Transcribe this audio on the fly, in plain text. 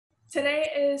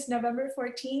Today is November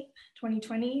 14th,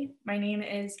 2020. My name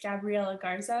is Gabriela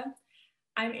Garza.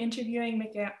 I'm interviewing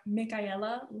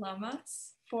Micaela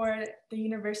Lamas for the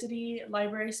University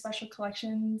Library Special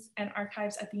Collections and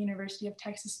Archives at the University of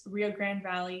Texas, Rio Grande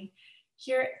Valley,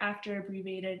 hereafter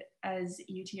abbreviated as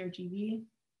UTRGV.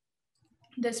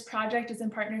 This project is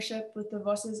in partnership with the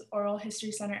Voces Oral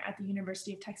History Center at the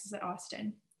University of Texas at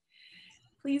Austin.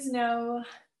 Please know,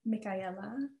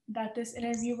 Micaela, that this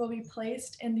interview will be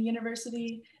placed in the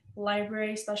University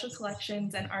Library Special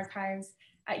Collections and Archives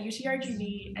at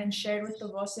UTRGV and shared with the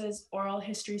Voces Oral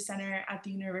History Center at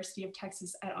the University of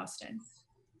Texas at Austin.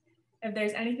 If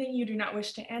there's anything you do not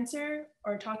wish to answer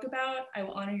or talk about, I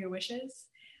will honor your wishes.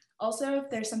 Also,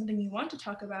 if there's something you want to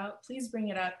talk about, please bring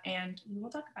it up and we will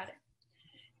talk about it.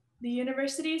 The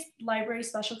University's Library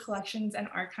Special Collections and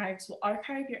Archives will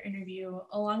archive your interview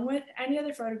along with any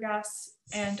other photographs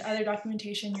and other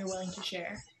documentation you're willing to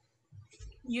share.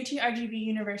 UTRGV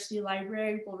University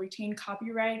Library will retain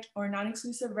copyright or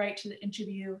non-exclusive right to the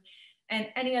interview and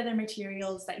any other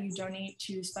materials that you donate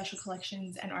to Special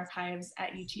Collections and Archives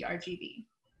at UTRGV.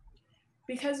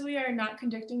 Because we are not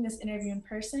conducting this interview in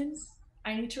person,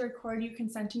 I need to record you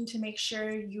consenting to make sure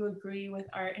you agree with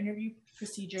our interview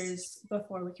procedures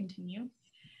before we continue.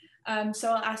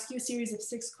 So I'll ask you a series of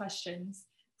 6 questions.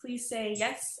 Please say,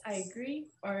 yes, I agree,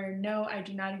 or no, I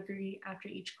do not agree after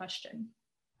each question.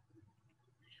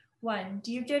 1,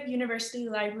 do you give University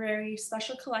Library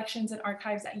Special Collections and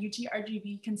Archives at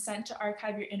UTRGV consent to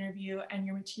archive your interview and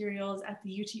your materials at the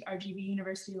UTRGV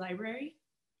University Library?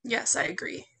 Yes, I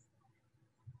agree.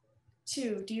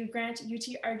 2, do you grant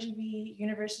UTRGV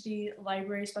University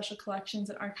Library Special Collections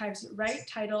and Archives right,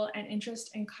 title, and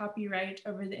interest and copyright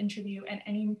over the interview and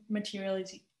any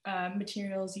materials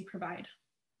you provide?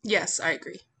 Yes, I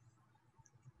agree.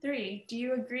 3, do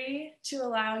you agree to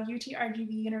allow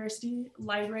UTRGV University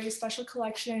Library Special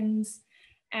Collections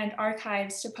and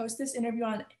Archives to post this interview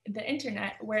on the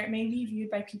internet where it may be viewed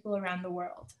by people around the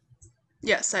world?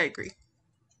 Yes, I agree.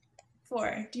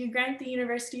 4, do you grant the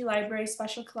University Library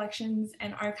Special Collections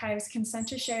and Archives consent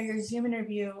to share your Zoom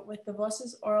interview with the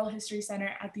Voces Oral History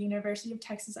Center at the University of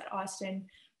Texas at Austin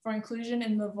for inclusion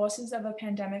in the Voices of a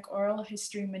Pandemic Oral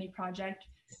History mini project,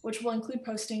 which will include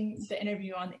posting the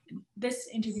interview this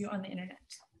interview on the internet?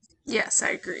 Yes,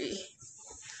 I agree.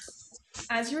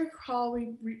 As you recall,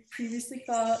 we previously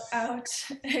filled out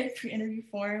a pre-interview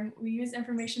form. We use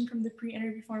information from the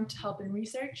pre-interview form to help in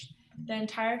research. The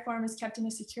entire form is kept in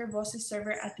a secure Voces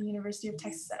server at the University of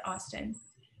Texas at Austin.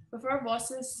 Before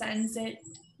Voces sends it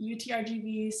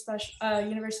UTRGV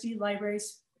University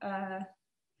Libraries,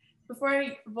 before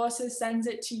Voces sends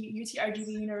it to UTRGV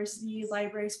University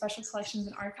Library Special Collections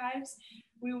and Archives,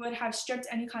 we would have stripped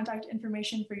any contact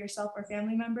information for yourself or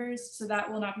family members, so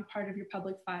that will not be part of your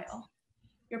public file.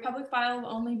 Your public file will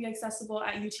only be accessible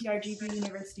at UTRGV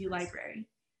University Library.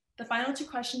 The final 2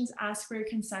 questions ask for your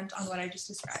consent on what I just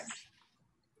described.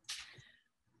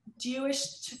 Do you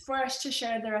wish for us to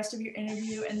share the rest of your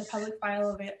interview in the public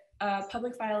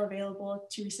file available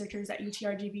to researchers at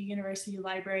UTRGV University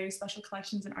Library Special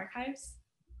Collections and Archives?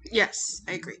 Yes,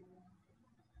 I agree.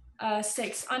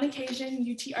 6, on occasion,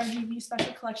 UTRGV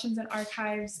Special Collections and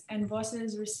Archives and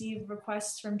Voces receive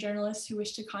requests from journalists who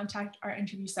wish to contact our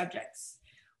interview subjects.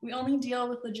 We only deal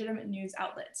with legitimate news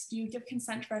outlets. Do you give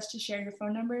consent for us to share your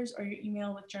phone numbers or your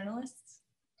email with journalists?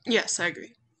 Yes, I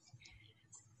agree.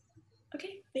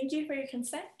 Okay, thank you for your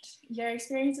consent. Your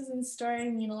experiences and story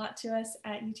mean a lot to us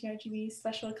at UTRGV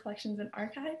Special Collections and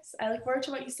Archives. I look forward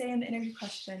to what you say in the interview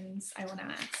questions I will now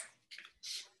ask.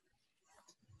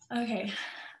 Okay.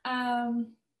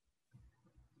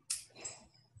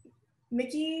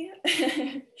 Mickey,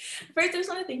 first I just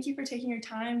want to thank you for taking your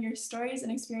time. Your stories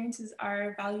and experiences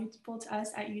are valuable to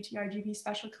us at UTRGV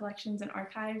Special Collections and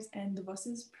Archives and the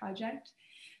Voces Project.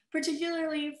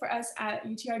 Particularly for us at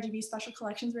UTRGV Special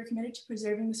Collections, we're committed to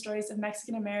preserving the stories of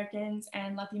Mexican Americans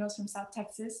and Latinos from South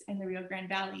Texas and the Rio Grande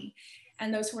Valley,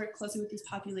 and those who work closely with these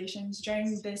populations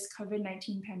during this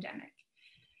COVID-19 pandemic.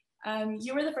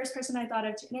 You were the first person I thought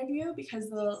of to interview because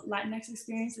the Latinx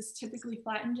experience is typically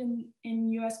flattened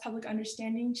in US public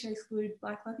understanding to exclude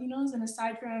Black Latinos. And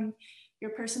aside from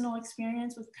your personal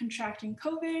experience with contracting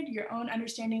COVID, your own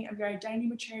understanding of your identity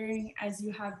maturing as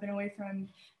you have been away from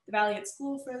the Valley at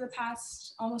school for the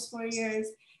past almost 4 years,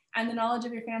 and the knowledge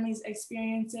of your family's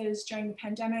experiences during the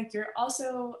pandemic, you're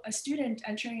also a student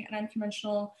entering an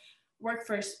unconventional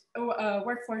workforce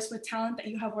with talent that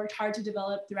you have worked hard to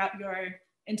develop throughout your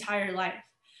entire life.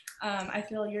 I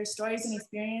feel your stories and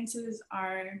experiences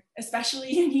are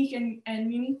especially unique and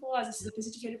meaningful as a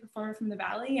sophisticated performer from the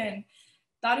Valley, and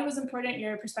thought it was important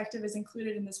your perspective is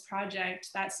included in this project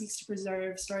that seeks to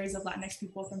preserve stories of Latinx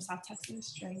people from South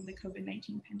Texas during the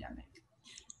COVID-19 pandemic.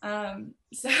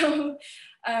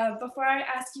 Before I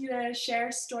ask you to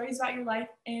share stories about your life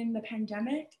in the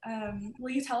pandemic,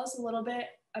 will you tell us a little bit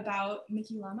about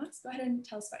Mickey Lamas? Go ahead and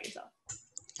tell us about yourself.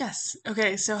 Yes.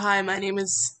 Okay, so hi, my name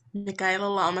is Micaela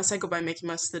Lamas. I go by Mickey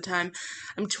most of the time.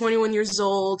 I'm 21 years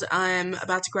old. I'm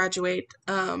about to graduate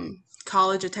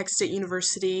college at Texas State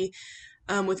University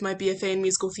with my BFA in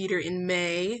musical theater in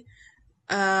May.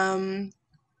 Um,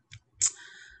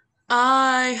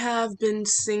 I have been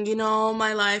singing all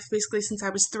my life, basically since I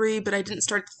was 3, but I didn't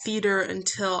start theater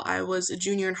until I was a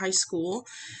junior in high school.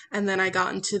 And then I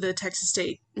got into the Texas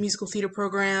State musical theater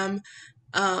program,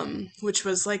 which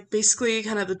was like basically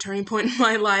kind of the turning point in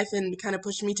my life and kind of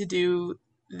pushed me to do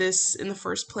this in the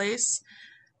first place.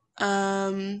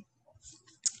 Um,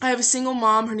 I have a single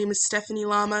mom. Her name is Stephanie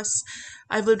Lamas.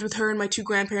 I've lived with her and my 2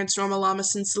 grandparents, Norma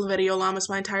Lamas and Silverio Lamas,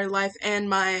 my entire life, and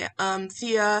my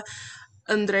Thea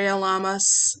Andrea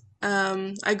Lamas.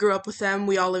 I grew up with them.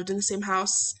 We all lived in the same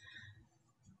house.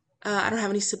 I don't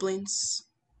have any siblings.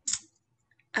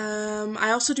 I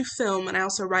also do film and I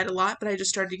also write a lot, but I just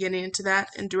started getting into that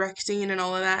and directing and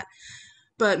all of that.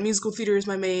 But musical theater is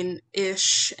my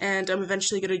main-ish, and I'm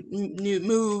eventually going to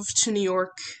move to New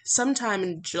York sometime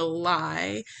in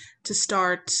July to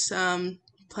start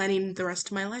planning the rest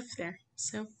of my life there.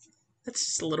 So that's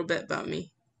just a little bit about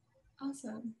me.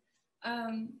 Awesome.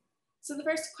 So the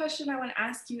first question I want to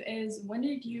ask you is, when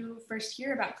did you first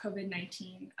hear about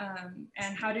COVID-19,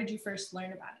 and how did you first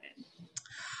learn about it?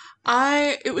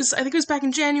 I think it was back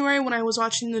in January when I was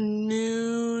watching the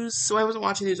news. So I wasn't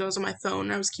watching the news, I was on my phone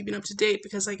and I was keeping up to date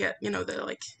because I get, the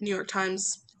like New York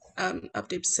Times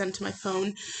updates sent to my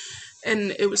phone.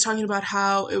 And it was talking about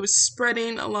how it was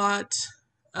spreading a lot.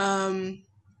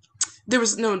 There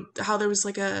was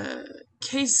like a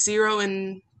case 0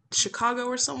 in Chicago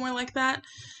or somewhere like that.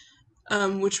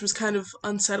 Which was kind of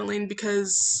unsettling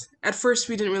because at first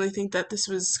we didn't really think that this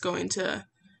was going to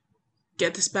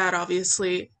get this bad,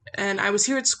 obviously. And I was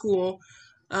here at school,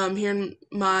 here in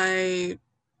I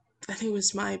think it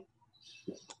was my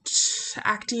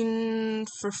acting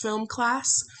for film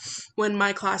class, when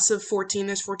my class of 14,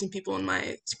 there's 14 people in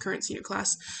my current senior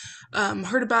class,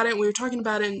 heard about it. We were talking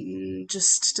about it and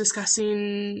just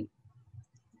discussing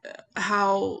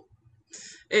how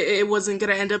it wasn't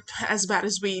going to end up as bad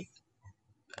as we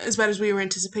were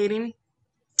anticipating.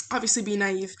 Obviously, be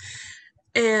naive.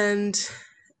 And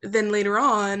then later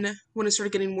on, when it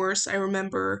started getting worse, I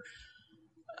remember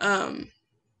one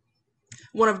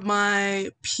of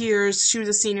my peers, she was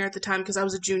a senior at the time because I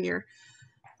was a junior,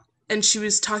 and she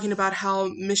was talking about how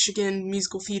Michigan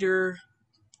musical theater,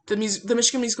 the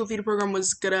Michigan musical theater program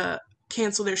was gonna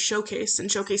cancel their showcase,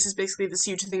 and showcase is basically this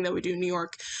huge thing that we do in New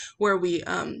York where we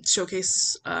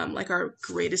showcase like our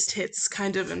greatest hits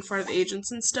kind of in front of agents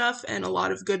and stuff, and a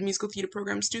lot of good musical theater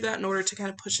programs do that in order to kind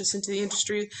of push us into the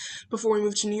industry before we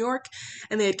move to New York.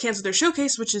 And they had canceled their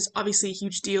showcase, which is obviously a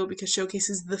huge deal because showcase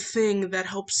is the thing that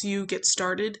helps you get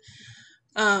started.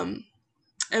 And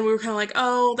we were kind of like,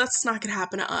 oh, that's not gonna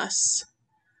happen to us,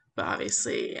 but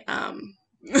obviously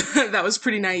that was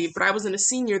pretty naive. But I wasn't a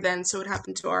senior then, so it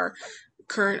happened to our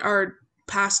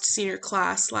past senior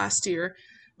class last year,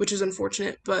 which is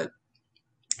unfortunate. But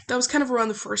that was kind of around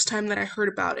the first time that I heard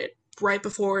about it, right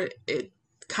before it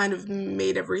kind of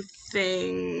made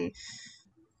everything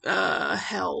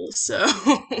hell. So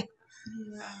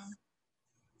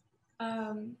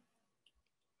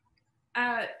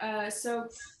Yeah. So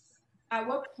at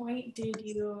what point did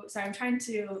you, sorry, I'm trying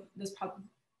to,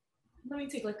 let me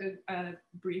take like a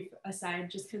brief aside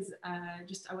just because I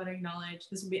want to acknowledge,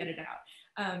 this will be edited out.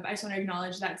 I just want to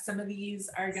acknowledge that some of these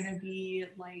are going to be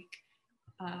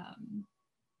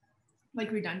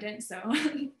like redundant, so.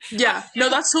 yeah, no,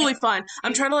 that's totally fine.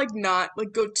 I'm trying to like not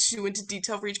like go too into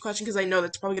detail for each question because I know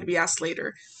that's probably going to be asked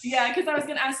later. Yeah, because I was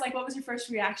going to ask like, what was your first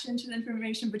reaction to the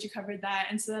information, but you covered that.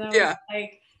 And so then I was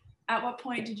like, at what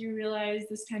point did you realize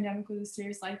this pandemic was a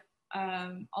serious life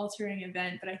altering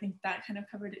event? But I think that kind of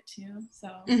covered it too. So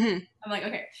I'm like,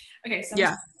 okay. So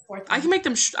yeah, I can make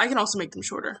them. I can also make them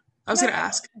shorter. I was gonna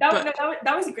ask. That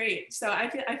was great. So I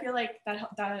feel like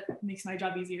that makes my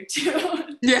job easier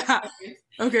too. Yeah.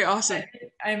 Okay. Awesome.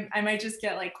 I might just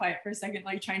get like quiet for a second,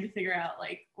 like trying to figure out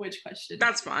like which question.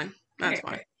 That's fine. That's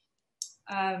fine.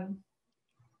 Okay.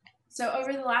 So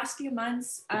over the last few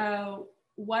months,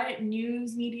 what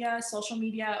news media, social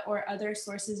media, or other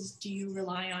sources do you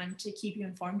rely on to keep you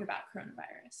informed about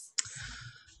coronavirus?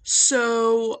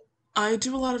 So I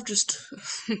do a lot of just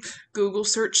Google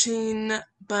searching,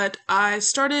 but I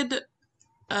started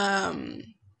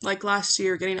like last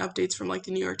year, getting updates from like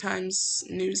the New York Times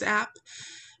news app.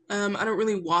 I don't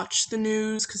really watch the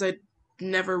news because I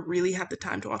never really had the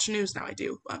time to watch the news. Now I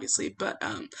do, obviously, but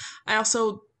I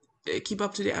also keep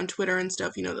up to date on Twitter and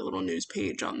stuff. You know, the little news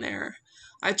page on there.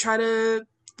 I try to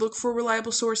look for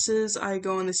reliable sources. I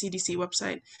go on the CDC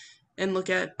website and look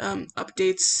at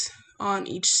updates on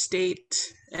each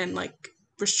state and like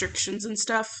restrictions and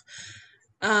stuff.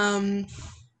 Um,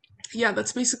 yeah,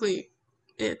 that's basically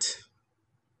it.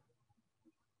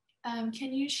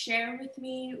 Can you share with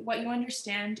me what you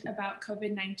understand about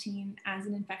COVID-19 as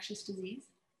an infectious disease?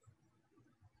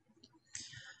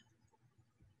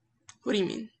 What do you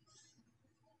mean?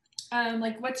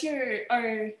 Like, what's your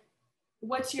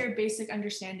basic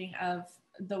understanding of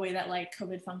the way that like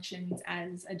COVID functions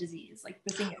as a disease, like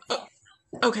the thing Uh, itself?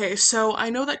 okay, so I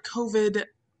know that COVID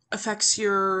affects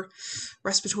your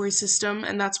respiratory system,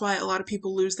 and that's why a lot of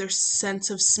people lose their sense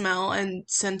of smell and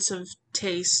sense of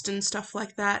taste and stuff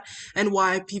like that, and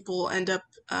why people end up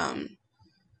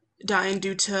dying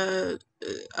due to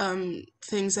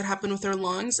things that happen with their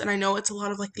lungs. And I know it's a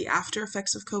lot of like the after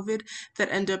effects of COVID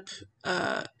that end up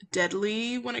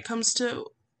deadly when it comes to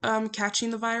catching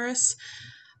the virus.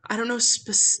 I don't know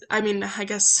I mean, I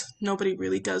guess nobody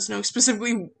really does know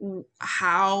specifically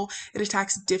how it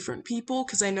attacks different people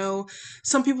because I know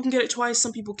some people can get it twice,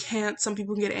 some people can't, some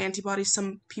people can get antibodies,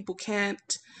 some people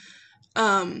can't.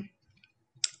 Um,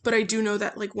 but I do know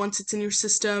that like once it's in your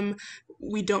system,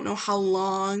 we don't know how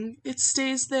long it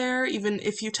stays there, even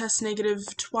if you test negative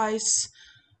twice,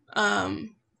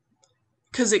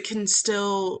 because it can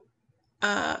still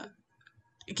uh,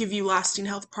 give you lasting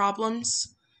health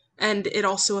problems, and it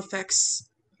also affects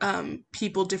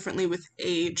people differently with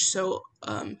age. So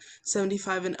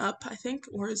 75 and up, I think,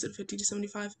 or is it 50 to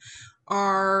 75,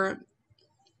 are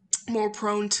more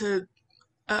prone to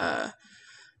uh,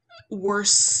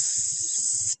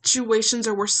 worse situations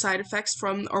or worse effects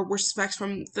from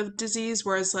the disease,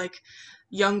 whereas like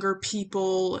younger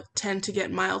people tend to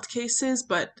get mild cases,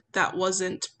 but that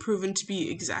wasn't proven to be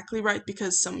exactly right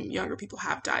because some younger people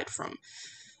have died from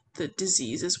the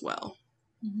disease as well.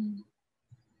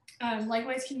 Mm-hmm.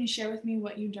 Likewise, can you share with me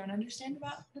what you don't understand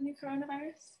about the new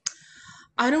coronavirus?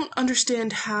 I don't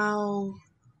understand how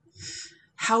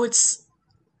it's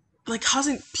like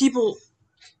causing people,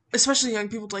 especially young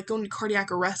people, to like go into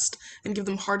cardiac arrest and give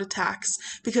them heart attacks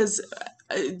because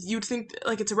you'd think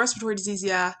like it's a respiratory disease,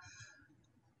 yeah,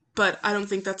 but I don't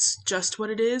think that's just what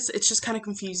it is. It's just kind of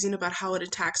confusing about how it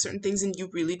attacks certain things, and you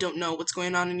really don't know what's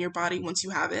going on in your body once you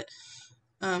have it.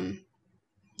 Um,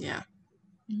 yeah.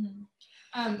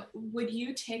 Mm-hmm. Would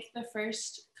you take the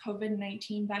first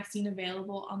COVID-19 vaccine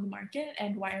available on the market,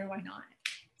 and why or why not?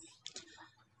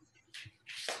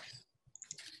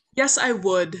 Yes, I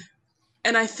would,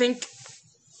 and I think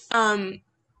um,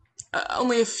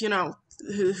 only if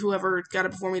whoever got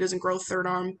it before me doesn't grow a third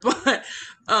arm, but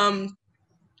um,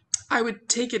 I would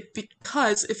take it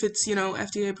because if it's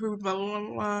FDA approved, blah blah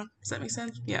blah blah. Does that make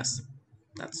sense? Yes.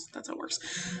 That's how it works,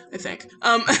 I think.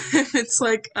 If it's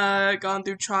like gone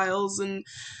through trials and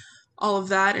all of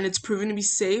that and it's proven to be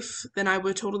safe, then I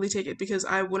would totally take it because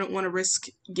I wouldn't want to risk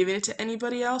giving it to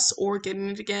anybody else or getting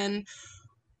it again.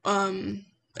 Um,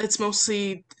 it's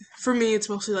mostly for me. It's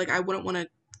mostly like I wouldn't want to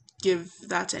give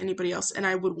that to anybody else, and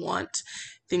I would want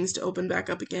things to open back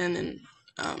up again and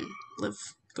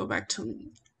go back to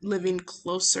living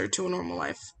closer to a normal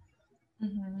life.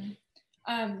 Mm-hmm.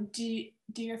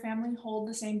 Do your family hold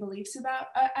the same beliefs about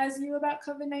as you about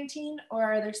COVID-19, or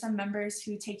are there some members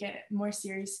who take it more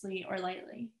seriously or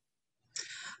lightly?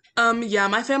 Yeah,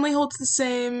 my family holds the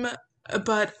same,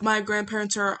 but my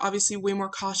grandparents are obviously way more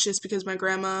cautious because my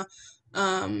grandma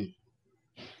um,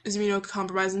 is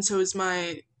immunocompromised, and so is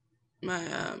my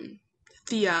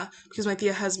Thea, because my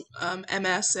Thea has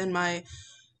MS, and my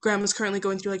grandma's currently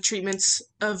going through like treatments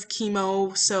of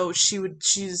chemo. So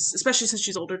she's especially since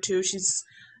she's older too. She's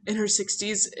in her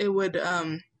 60s. It would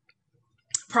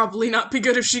probably not be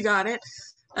good if she got it.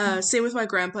 Same with my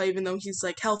grandpa, even though he's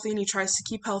like healthy and he tries to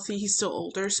keep healthy, he's still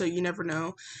older, so you never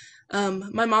know.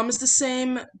 My mom is the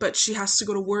same, but she has to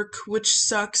go to work, which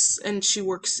sucks, and she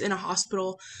works in a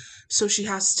hospital, so she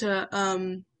has to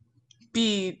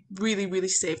be really, really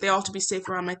safe. They all have to be safe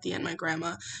around my Thea and my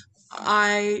grandma.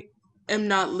 I am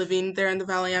not living there in the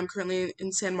valley. I'm currently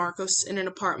in San Marcos in an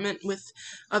apartment with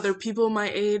other people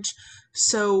my age.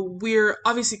 So we're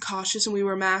obviously cautious and we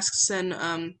wear masks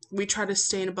and we try to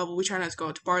stay in a bubble. We try not to go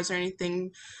out to bars or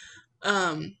anything.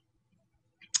 Um,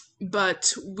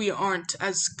 but we aren't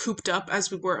as cooped up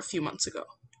as we were a few months ago.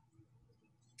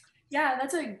 Yeah,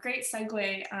 that's a great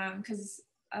segue because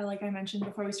like I mentioned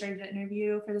before we started the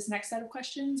interview, for this next set of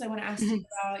questions, I want to ask you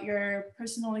about your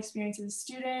personal experience as a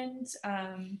student,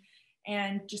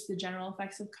 and just the general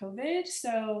effects of COVID.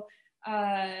 So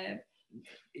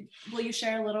will you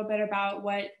share a little bit about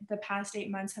what the past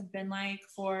 8 months have been like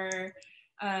for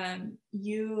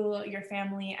you, your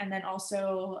family, and then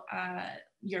also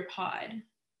your pod?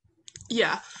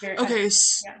 Yeah. Okay.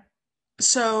 Yeah.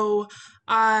 So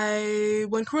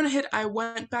when Corona hit, I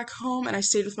went back home and I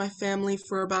stayed with my family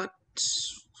for about,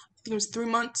 I think it was 3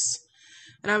 months.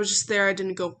 And I was just there. I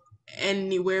didn't go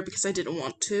anywhere because I didn't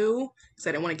want to, because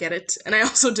I didn't want to get it. And I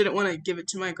also didn't want to give it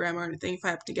to my grandma or anything. If I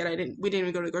happened to get it, we didn't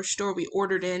even go to the grocery store. We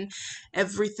ordered in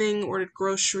everything, ordered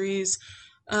groceries,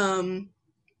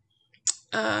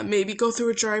 maybe go through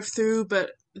a drive-through,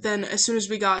 but then as soon as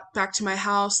we got back to my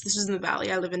house, this was in the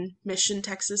Valley. I live in Mission,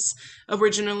 Texas,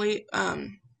 originally.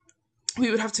 We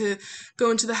would have to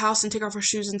go into the house and take off our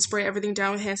shoes and spray everything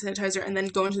down with hand sanitizer and then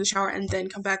go into the shower and then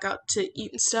come back out to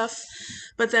eat and stuff.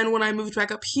 But then when I moved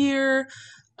back up here,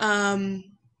 COVID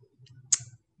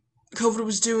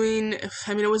was doing,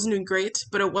 I mean, it wasn't doing great,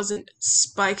 but it wasn't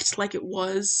spiked like it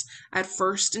was at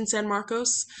first in San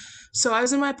Marcos. So I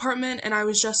was in my apartment and I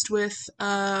was just with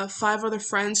 5 other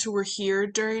friends who were here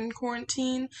during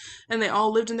quarantine, and they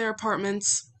all lived in their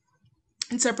apartments,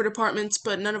 in separate apartments,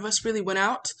 but none of us really went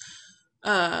out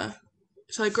to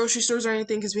like grocery stores or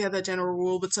anything because we had that general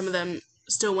rule, but some of them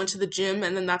still went to the gym,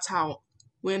 and then that's how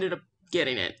we ended up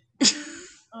getting it.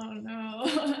 Oh no.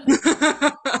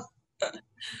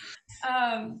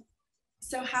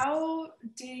 So how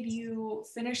did you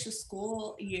finish the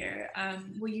school year?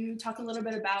 Will you talk a little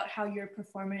bit about how your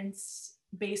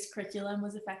performance-based curriculum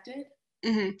was affected?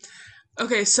 Mm-hmm.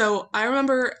 Okay, so I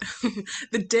remember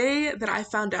the day that I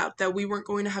found out that we weren't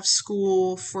going to have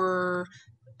school for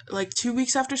like 2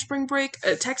 weeks after spring break.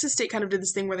 Texas State kind of did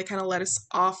this thing where they kind of let us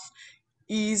off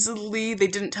easily. They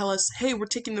didn't tell us, hey, we're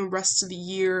taking the rest of the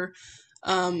year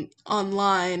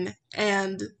online,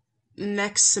 and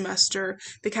next semester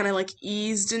they kind of like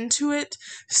eased into it.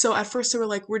 So at first they were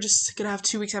like, we're just gonna have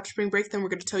 2 weeks after spring break, then we're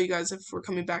gonna tell you guys if we're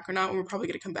coming back or not, and we're probably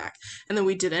gonna come back. And then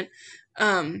we didn't.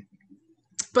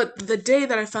 But the day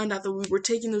that I found out that we were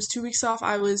taking those 2 weeks off,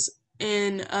 I was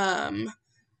in a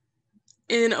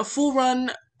full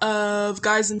run of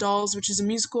Guys and Dolls, which is a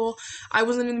musical. I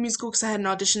wasn't in the musical because I had an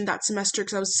audition that semester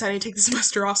because I was deciding to take the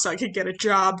semester off so I could get a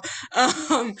job.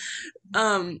 And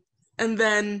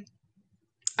then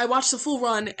I watched the full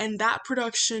run, and that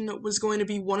production was going to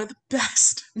be one of the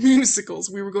best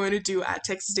musicals we were going to do at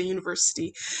Texas State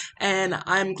University. And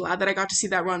I'm glad that I got to see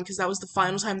that run because that was the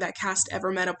final time that cast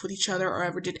ever met up with each other or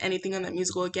ever did anything on that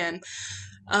musical again.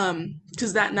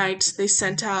 Because that night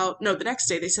the next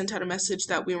day they sent out a message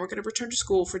that we weren't going to return to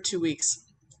school for 2 weeks.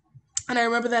 And I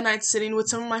remember that night sitting with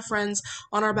some of my friends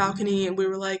on our balcony, and we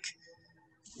were like,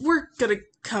 we're gonna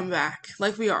come back.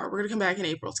 Like, we're gonna come back in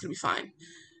April, it's gonna be fine.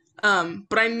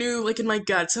 But I knew, like, in my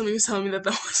gut, something was telling me that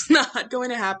was not going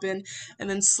to happen. And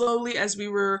then slowly, as we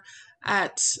were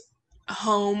at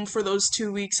home for those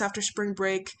 2 weeks after spring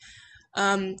break,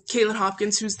 Caitlin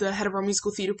Hopkins, who's the head of our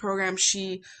musical theater program,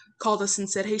 she called us and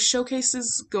said, hey, Showcase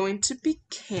is going to be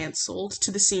canceled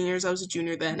to the seniors. I was a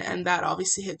junior then, and that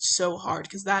obviously hit so hard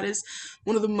because that is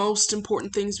one of the most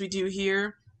important things we do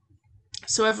here.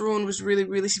 So everyone was really,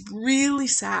 really, really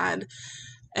sad,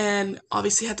 and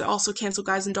obviously had to also cancel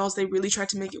Guys and Dolls. They really tried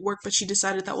to make it work, but she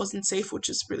decided that wasn't safe, which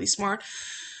is really smart.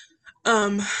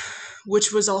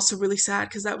 Which was also really sad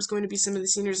because that was going to be some of the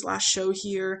seniors' last show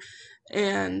here,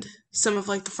 and some of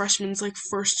like the freshmen's like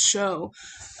first show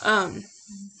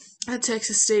at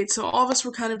Texas State. So all of us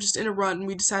were kind of just in a rut, and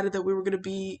we decided that we were going to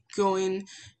be going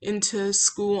into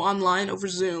school online over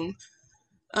Zoom.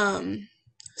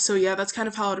 So yeah, that's kind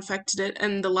of how it affected it.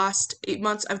 And the last 8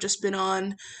 months I've just been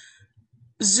on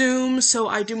Zoom, so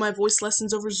I do my voice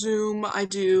lessons over Zoom, I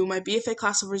do my BFA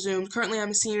class over Zoom. Currently I'm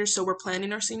a senior, so we're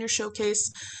planning our senior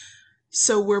showcase.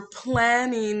 So we're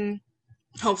planning,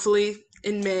 hopefully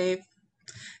in May,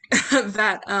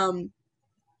 that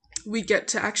we get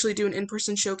to actually do an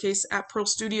in-person showcase at Pearl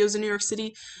Studios in New York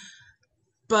City,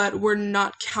 but we're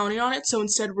not counting on it, so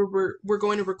instead we're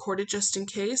going to record it just in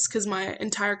case, because my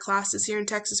entire class is here in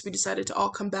Texas. We decided to all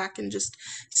come back and just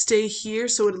stay here,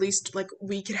 so at least like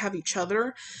we could have each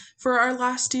other for our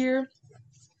last year.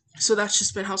 So that's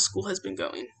just been how school has been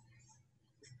going.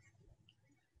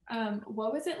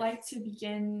 What was it like to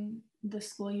begin the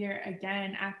school year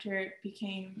again after it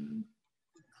became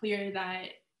clear that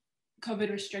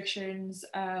COVID restrictions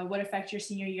would affect your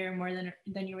senior year more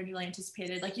than you originally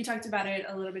anticipated? Like, you talked about it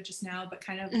a little bit just now, but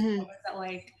kind of what was that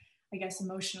like, I guess,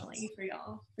 emotionally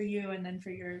for you and then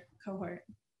for your cohort?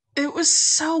 it was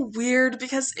so weird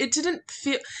because it didn't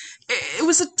feel. It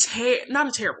was not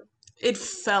a terrible. It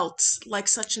felt like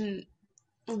such an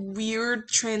weird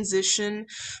transition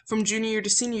from junior year to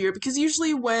senior year because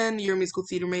usually when you're a musical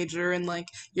theater major and like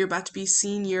you're about to be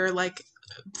senior, like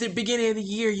the beginning of the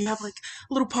year you have like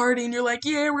a little party and you're like,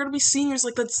 yeah, we're gonna be seniors,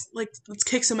 like let's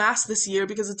kick some ass this year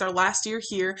because it's our last year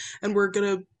here and we're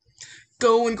gonna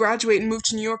go and graduate and move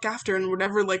to New York after, and we're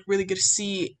never like really get to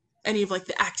see any of like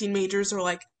the acting majors or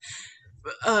like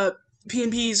uh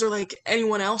P&Ps or like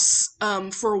anyone else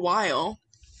for a while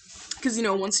because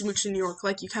once you move to New York,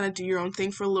 like you kind of do your own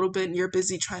thing for a little bit and you're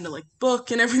busy trying to like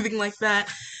book and everything like that.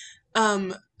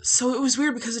 So it was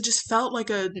weird because it just felt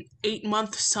like an 8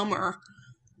 month summer.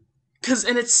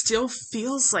 And it still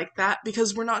feels like that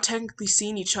because we're not technically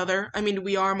seeing each other. I mean,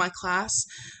 we are my class,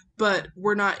 but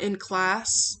we're not in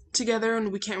class together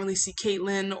and we can't really see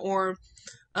Caitlin or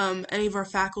any of our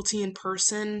faculty in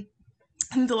person.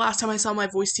 I think the last time I saw my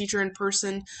voice teacher in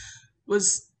person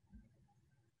was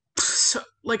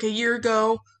like a year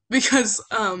ago because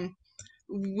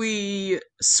we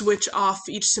switch off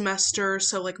each semester.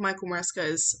 So like Michael Maresca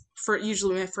is for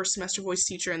usually my first semester voice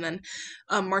teacher, and then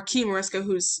Marquis Maresca,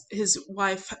 who's his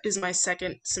wife, is my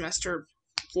second semester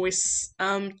voice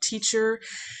teacher.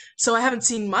 So I haven't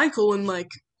seen Michael in like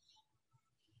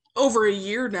over a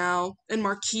year now, and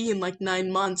Marquis in like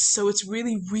 9 months. So it's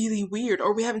really really weird.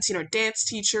 Or we haven't seen our dance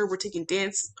teacher. We're taking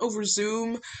dance over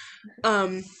Zoom.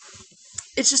 Um,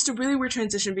 it's just a really weird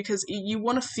transition because you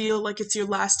want to feel like it's your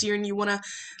last year and you want to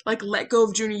like let go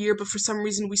of junior year, but for some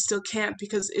reason we still can't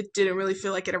because it didn't really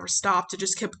feel like it ever stopped. It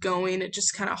just kept going. It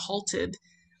just kind of halted,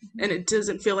 and it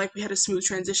doesn't feel like we had a smooth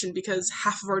transition because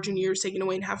half of our junior year was taken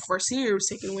away and half of our senior year was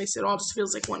taken away, so it all just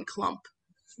feels like one clump.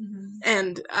 Mhm.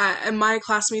 And my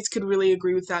classmates could really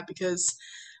agree with that because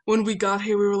when we got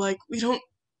here, we were like, we don't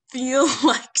feel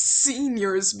like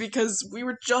seniors because we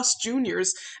were just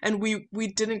juniors and we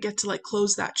didn't get to like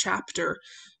close that chapter.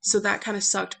 So that kind of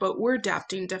sucked, but we're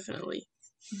adapting definitely.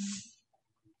 Mhm.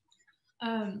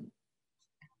 Um,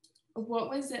 what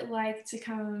was it like to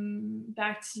come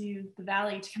back to the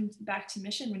Valley, to come back to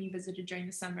Mission when you visited during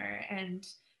the summer? And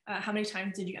how many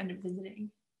times did you end up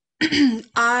visiting?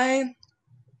 I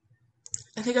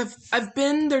I think I've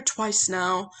been there twice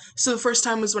now. So the first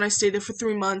time was when I stayed there for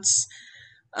 3 months.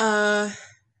 Uh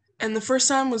and the first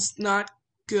time was not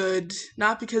good.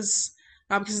 Not because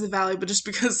of the valley, but just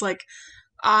because like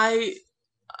I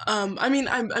I mean,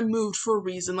 I moved for a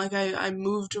reason. Like, I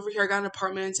moved over here. I got an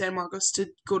apartment in San Marcos to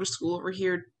go to school over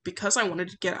here because I wanted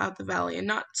to get out of the valley. And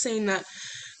not saying that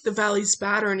the valley's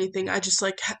bad or anything. I just,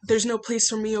 like, there's no place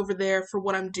for me over there for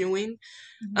what I'm doing.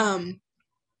 Mhm. Um,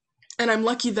 and I'm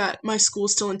lucky that my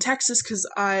school's still in Texas because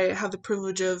I have the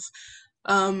privilege of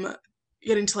um,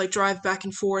 getting to like drive back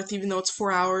and forth, even though it's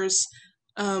 4 hours.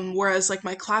 Whereas like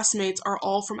my classmates are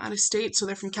all from out of state, so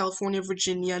they're from California,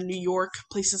 Virginia, New York,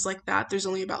 places like that. There's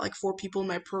only about like 4 people in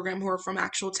my program who are from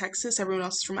actual Texas. Everyone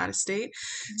else is from out of state,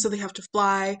 so they have to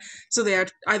fly. So they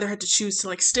either had to choose to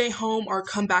like stay home or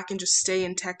come back and just stay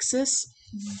in Texas.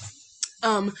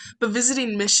 Mhm. But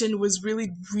visiting Mission was really,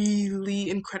 really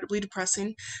incredibly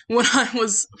depressing when I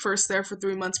was first there for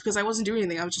 3 months because I wasn't doing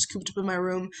anything. I was just cooped up in my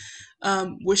room,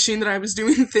 wishing that I was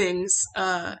doing things.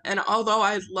 And although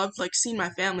I loved like seeing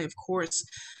my family, of course,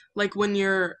 like when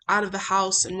you're out of the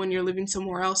house and when you're living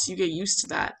somewhere else, you get used to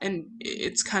that, and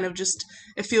it's kind of just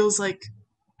it feels like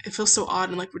it feels so odd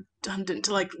and like redundant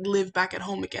to like live back at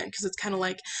home again because it's kind of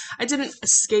like I didn't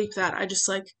escape that. I just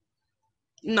like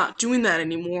not doing that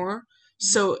anymore.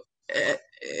 So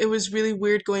it was really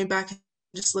weird going back and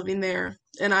just living there.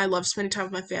 And I love spending time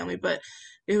with my family, but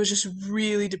it was just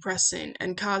really depressing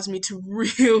and caused me to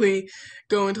really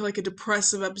go into like a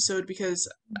depressive episode because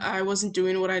I wasn't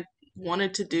doing what I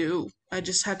wanted to do. I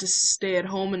just had to stay at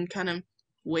home and kind of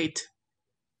wait.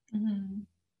 Mhm.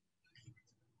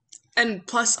 And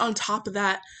plus, on top of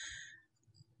that,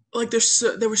 like there's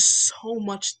still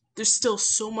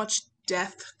so much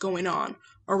death going on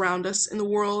around us in the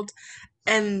world,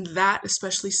 and that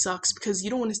especially sucks because you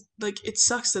don't want to like it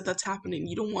sucks that that's happening.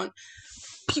 You don't want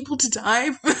people to die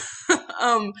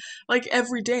um like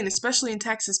every day, and especially in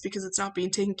Texas because it's not being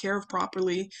taken care of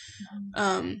properly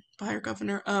Mhm. by our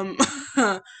governor.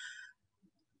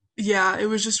 Yeah, it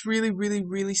was just really really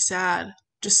really sad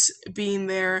just being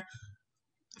there.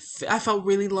 I felt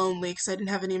really lonely because I didn't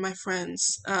have any of my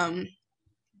friends.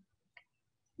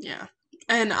 Yeah.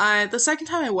 And I the second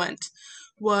time I went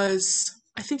was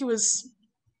I think it was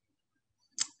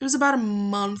about a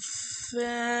month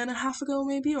and a half ago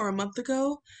maybe or a month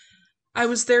ago. I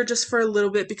was there just for a little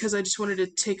bit because I just wanted to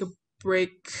take a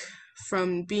break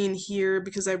from being here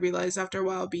because I realized after a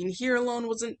while being here alone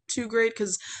wasn't too great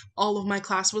because all of my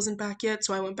class wasn't back yet.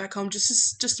 So I went back home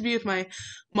just to be with my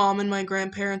mom and my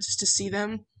grandparents, just to see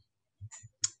them.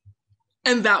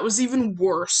 And that was even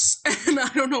worse. And I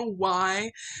don't know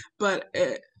why, but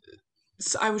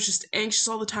so I was just anxious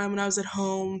all the time when I was at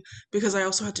home because I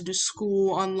also had to do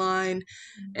school online.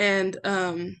 And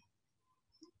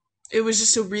it was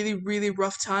just a really, really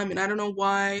rough time. And I don't know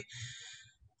why.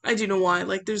 I do know why.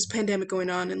 Like, there's a pandemic going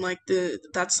on, and like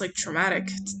that's like traumatic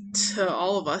to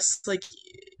all of us. Like,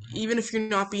 even if you're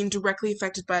not being directly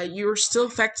affected by it, you're still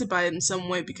affected by it in some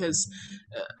way because,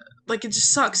 like, it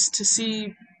just sucks to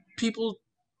see people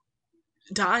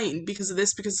dying because of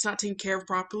this because it's not taken care of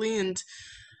properly. And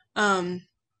um,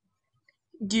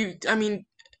 I mean,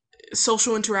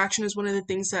 social interaction is one of the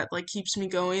things that like keeps me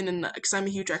going, and because I'm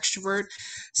a huge extrovert,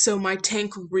 so my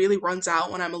tank really runs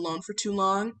out when I'm alone for too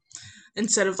long.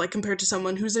 Instead of like compared to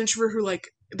someone who's an introvert who like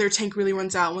their tank really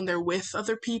runs out when they're with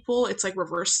other people, it's like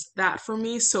reverse that for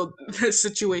me. So the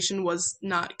situation was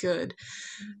not good.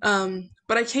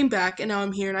 But I came back and now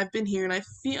I'm here and I've been here and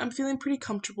I'm feeling pretty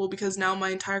comfortable because now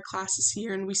my entire class is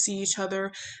here and we see each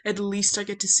other. At least I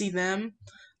get to see them.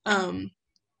 Um,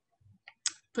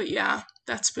 but yeah,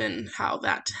 that's been how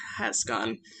that has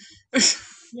gone.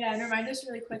 Yeah, and remind us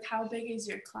really quick, how big is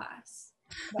your class?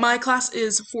 My class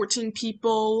is 14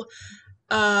 people.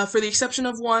 For the exception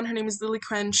of one, her name is Lily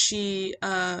Kren. She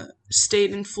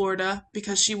stayed in Florida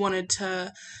because she needed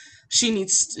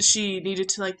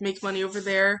to like make money over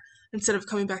there instead of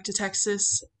coming back to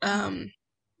Texas. Which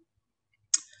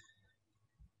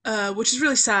is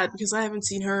really sad because I haven't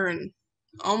seen her in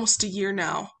almost a year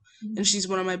now. And she's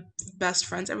one of my best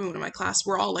friends. Everyone in my class,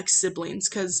 we're all like siblings.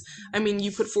 Because, I mean,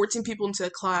 you put 14 people into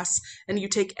a class and you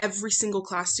take every single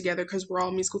class together because we're all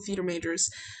musical theater majors.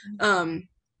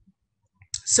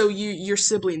 So you're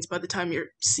siblings by the time you're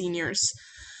seniors.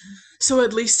 So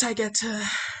at least I get to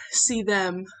see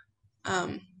them.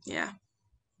 Yeah.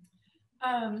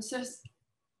 So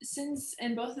since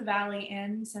in both the Valley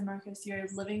and San Marcos, you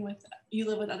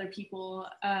live with other people,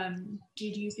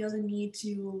 did you feel the need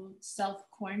to self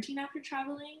quarantine after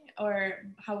traveling, or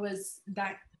how was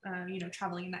that,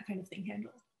 traveling and that kind of thing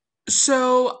handled?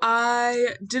 So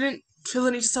I didn't feel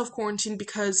the need to self quarantine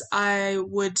because I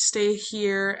would stay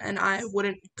here and I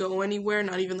wouldn't go anywhere,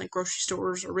 not even like grocery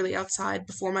stores or really outside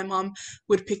before my mom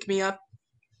would pick me up.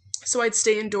 So I'd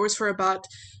stay indoors for about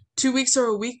 2 weeks or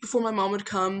a week before my mom would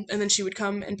come, and then she would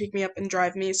come and pick me up and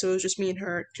drive me. So it was just me and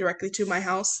her directly to my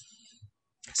house.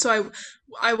 So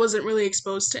I wasn't really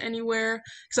exposed to anywhere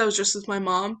because I was just with my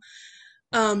mom.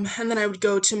 And then I would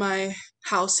go to my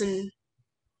house and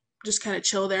just kind of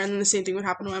chill there. And then the same thing would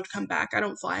happen when I would come back. I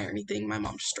don't fly or anything. My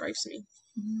mom just drives me.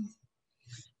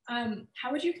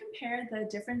 How would you compare the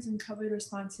difference in COVID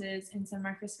responses in San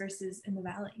Marcos versus in the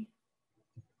Valley?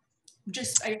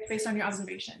 Just, I guess, based on your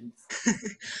observations.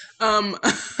 um,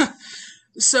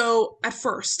 so at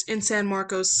first in San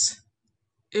Marcos,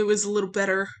 it was a little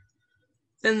better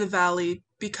than the Valley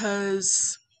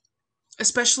because,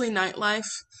 especially nightlife,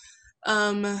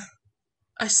 um,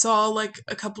 I saw like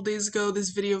a couple days ago this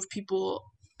video of people,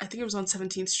 I think it was on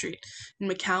 17th Street in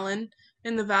McAllen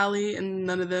in the Valley, and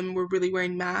none of them were really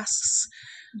wearing masks.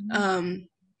 Um,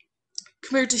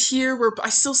 compared to here, where I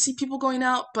still see people going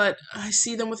out, but I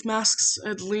see them with masks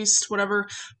at least, whatever.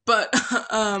 But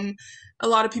a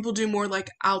lot of people do more like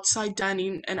outside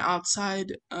dining and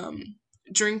outside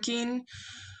drinking.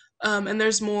 And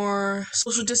there's more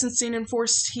social distancing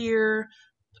enforced here.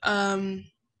 Um,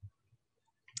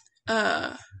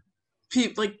 uh,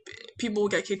 people will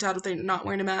get kicked out if they're not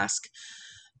wearing a mask.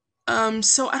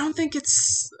 So I don't think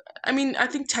it's. I mean, I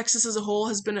think Texas as a whole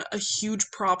has been a huge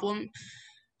problem.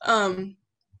 Um,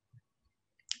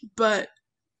 but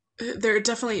there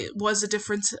definitely was a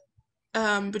difference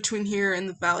between here and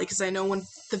the Valley because I know when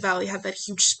the Valley had that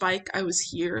huge spike, I was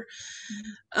here.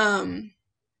 Um,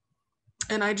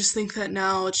 and I just think that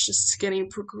now it's just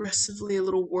getting progressively a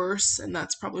little worse, and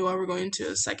that's probably why we're going into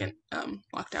a second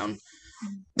lockdown.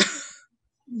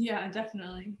 Yeah,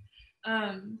 definitely.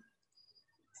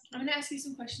 I'm going to ask you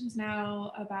some questions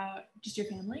now about just your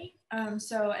family.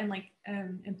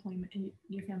 Employment,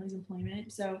 your family's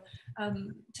employment. So,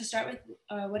 to start with,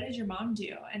 what does your mom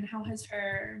do, and how has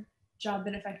her job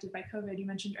been affected by COVID? You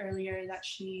mentioned earlier that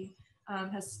she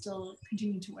has still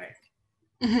continued to work.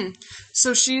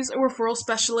 So she's a referral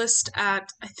specialist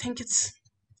at, I think it's,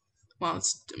 well,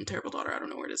 it's I'm a terrible daughter. I don't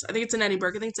know where it is. I think it's in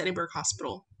Edinburgh. I think it's Edinburgh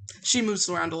Hospital. She moves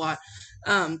around a lot.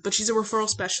 But she's a referral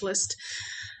specialist.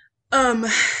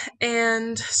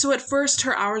 And so at first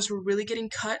her hours were really getting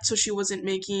cut, so she wasn't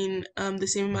making the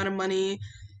same amount of money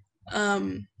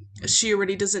Um, she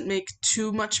already doesn't make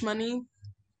too much money.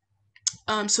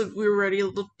 So we were already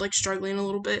like struggling a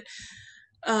little bit.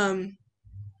 Um,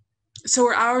 so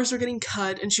her hours were getting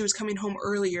cut and she was coming home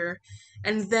earlier.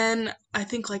 And then I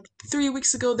think like 3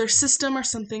 weeks ago, their system or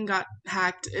something got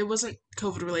hacked. It wasn't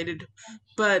COVID related,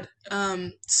 but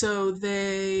so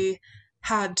they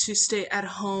had to stay at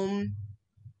home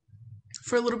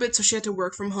for a little bit. So she had to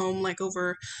work from home, like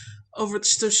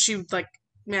so she would like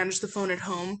manage the phone at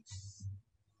home.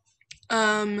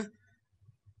 Um,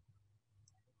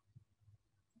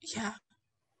 yeah.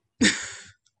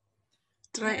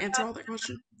 Did I What answer about, all that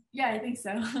question? yeah, I think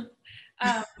so.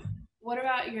 um, what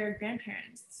about your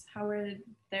grandparents? How were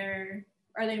their,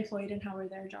 are they employed and how were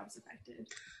their jobs affected?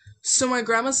 So my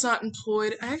grandma's not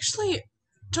employed. I actually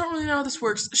don't really know how this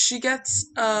works.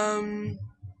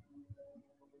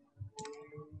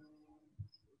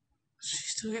 She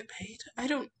still get paid? I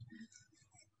don't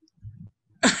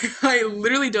I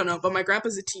literally don't know, but my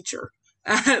grandpa's a teacher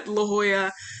at La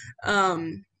Jolla,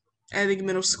 um, I think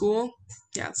middle school.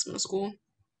 Yeah, it's middle school.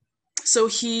 So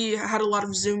he had a lot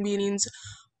of Zoom meetings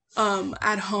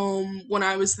at home when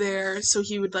I was there. So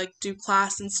he would like do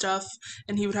class and stuff,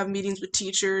 and he would have meetings with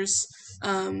teachers.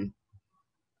 Um,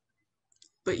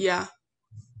 but yeah.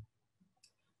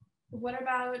 What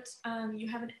about you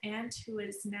have an aunt who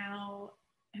is now,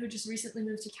 who just recently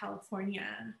moved to California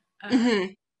Hmm.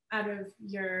 out of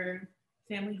your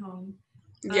family home.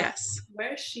 Um, Yes.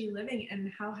 where is she living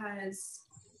and how has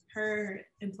her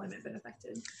employment been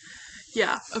affected?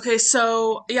 Yeah. Okay.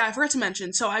 So yeah, I forgot to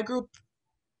mention. So I grew up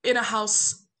in a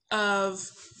house of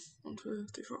one, two,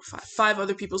 three, four, five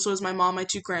other people. So it was my mom, my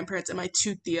two grandparents, and my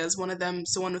two tias. One of them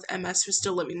is the one with MS who's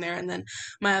still living there, and then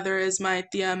my other is my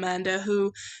tia Amanda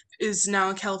who is now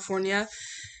in California.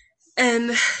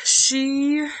 And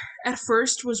she at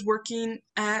first was working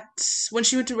at when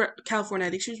she went to California. I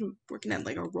think she was working at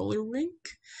like a roller rink,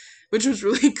 which was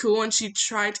really cool. And she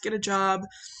tried to get a job.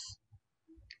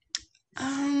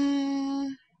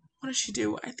 What does she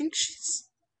do? I think she's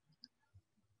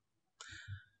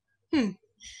hmm.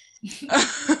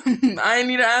 I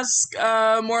need to ask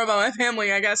more about my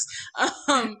family, I guess.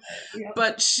 Um, Yeah.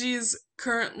 but she's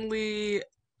currently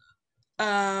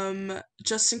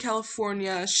just in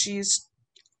California. She's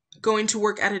going to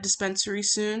work at a dispensary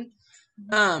soon,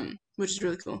 which is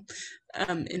really cool,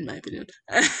 in my opinion.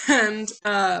 And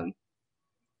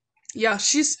yeah,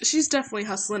 she's definitely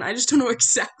hustling. I just don't know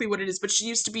exactly what it is, but she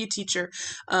used to be a teacher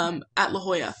at La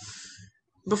Jolla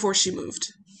before she moved.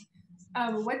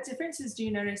 What differences do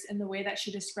you notice in the way that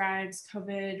she describes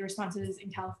COVID responses in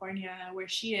California, where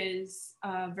she is,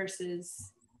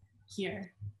 versus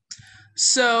here?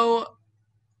 So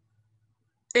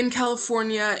in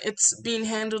California, it's being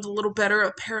handled a little better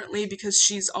apparently because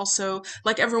she's also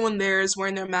like everyone there is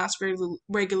wearing their mask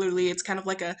regularly. It's kind of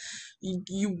like a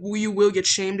you will get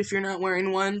shamed if you're not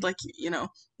wearing one. Like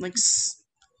like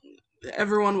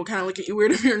everyone will kind of look at you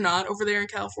weird if you're not over there in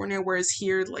California. Whereas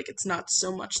here, like it's not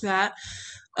so much that.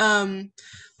 Um,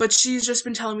 but she's just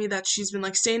been telling me that she's been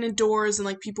like staying indoors and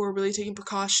like people are really taking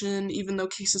precaution, even though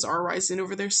cases are rising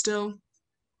over there still.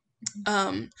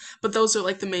 Um, but those are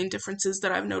like the main differences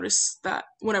that I've noticed that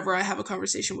whenever I have a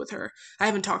conversation with her, I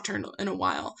haven't talked to her in a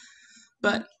while,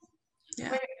 but yeah,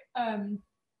 Where, um,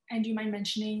 and do you mind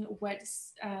mentioning what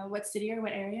city or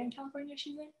what area in California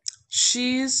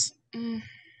she's in?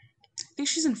 I think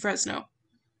she's in Fresno.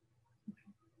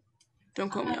 Don't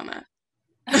quote me on that.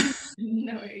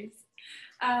 No worries.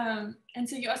 And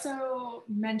so you also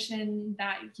mentioned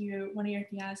that one of your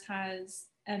tias has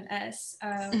MS.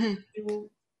 Hmm.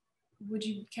 Would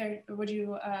you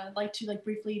like to like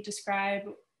briefly describe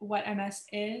what MS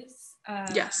is,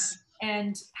 Yes.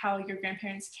 and how your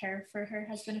grandparents' care for her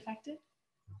has been affected?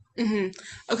 Hmm.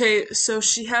 Okay, so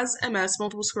she has MS,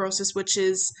 multiple sclerosis, which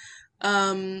is,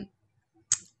 um,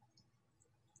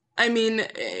 I mean,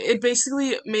 it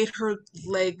basically made her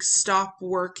legs stop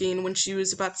working when she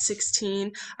was about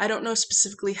 16. I don't know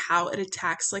specifically how it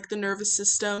attacks like the nervous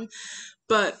system,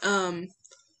 but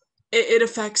it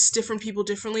affects different people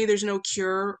differently. There's no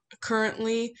cure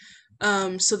currently.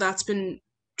 So that's been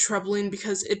troubling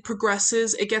because it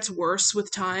progresses, it gets worse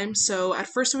with time. So at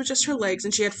first it was just her legs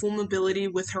and she had full mobility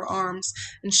with her arms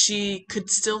and she could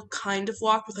still kind of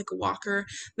walk with like a walker.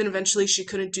 Then eventually she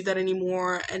couldn't do that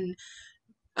anymore and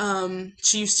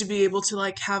she used to be able to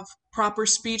like have proper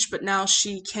speech, but now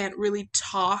she can't really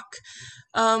talk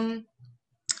um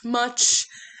much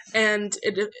and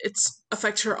it's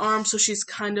affects her arms so she's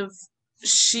kind of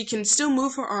she can still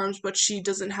move her arms but she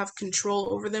doesn't have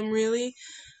control over them really.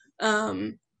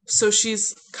 um So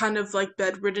she's kind of like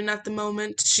bedridden at the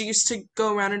moment. She used to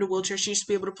go around in a wheelchair. She used to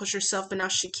be able to push herself, but now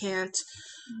she can't.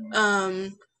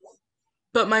 Um,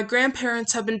 but my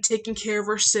grandparents have been taking care of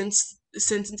her since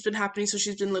it's been happening, so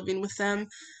she's been living with them.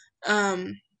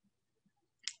 Um,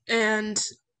 and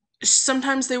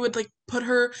sometimes they would like put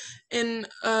her in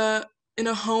a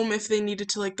home if they needed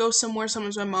to like go somewhere.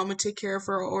 Sometimes my mom would take care of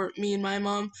her, or me and my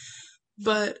mom.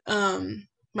 But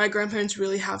my grandparents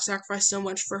really have sacrificed so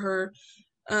much for her,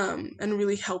 and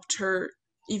really helped her,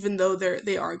 even though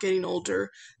they are getting older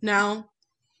now.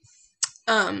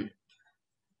 Um,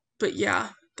 but yeah,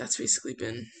 that's basically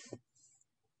been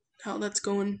how that's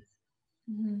going.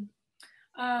 Mhm.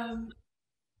 Um,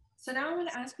 so now I want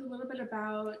to ask you a little bit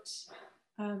about,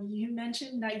 you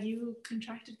mentioned that you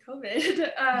contracted COVID.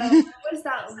 What was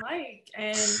that like?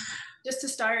 And just to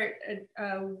start,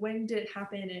 when did it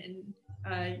happen? And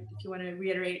if you want to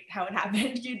reiterate how it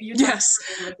happened, you talked Yes.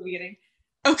 about it at the beginning.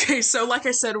 Okay, so like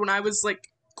I said, when I was like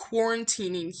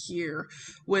quarantining here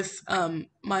with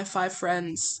my five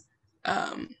friends,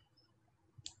 um,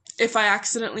 if I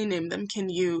accidentally name them, can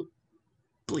you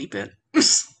bleep it?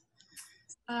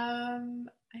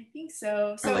 I think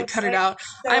so. Or So like cut it like, out.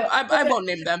 so I won't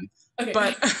name them, okay.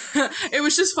 but it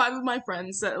was just five of my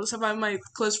friends. That was five of my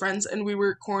close friends, and we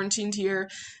were quarantined here,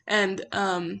 and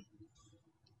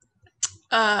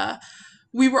uh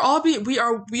we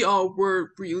all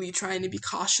were really trying to be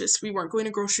cautious. We weren't going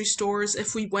to grocery stores.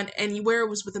 If we went anywhere, it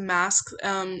was with a mask.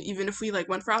 Even if we like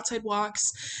went for outside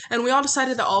walks, and we all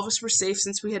decided that all of us were safe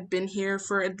since we had been here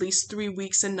for at least 3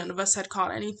 weeks and none of us had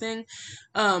caught anything.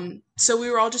 So we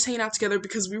were all just hanging out together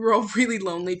because we were all really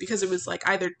lonely because it was like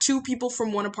either two people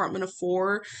from one apartment of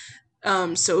four.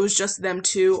 So it was just them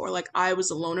two, or like I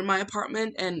was alone in my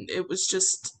apartment, and it was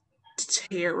just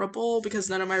terrible because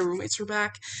none of my roommates were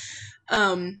back.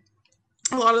 Um,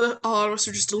 a lot of us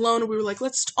are just alone, and we were like,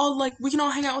 let's all like we can all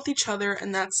hang out with each other,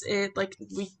 and that's it. Like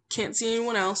we can't see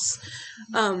anyone else.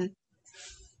 Um,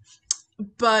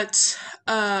 but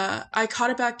I caught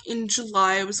it back in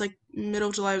July. It was like middle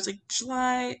of July. It was like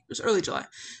July. It was early July.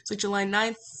 It's like July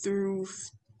 9th through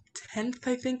 10th,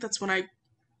 I think. That's when I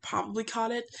probably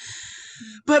caught it.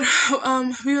 But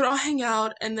we would all hang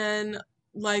out, and then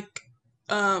like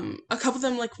a couple of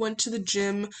them like went to the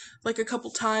gym like a couple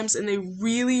times, and they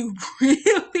really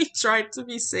really tried to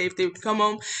be safe. They would come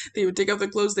home, they would take off their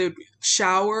clothes, they would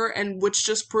shower, and which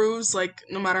just proves like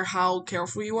no matter how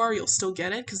careful you are, you'll still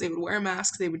get it because they would wear a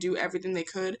mask, they would do everything they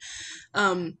could.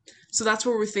 um so that's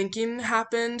what we're thinking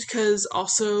happened, because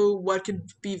also what could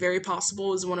be very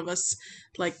possible is one of us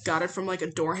like got it from like a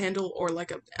door handle or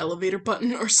like an elevator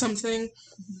button or something.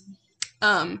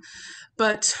 um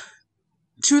but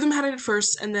two of them had it at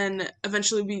first, and then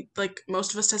eventually we like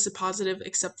most of us tested positive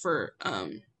except for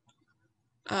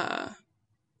uh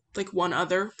like one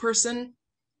other person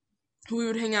who we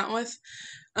would hang out with,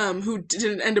 who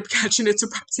didn't end up catching it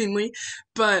surprisingly.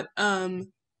 But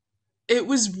it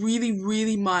was really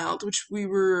really mild, which we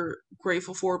were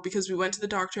grateful for because we went to the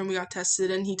doctor and we got tested,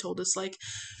 and he told us like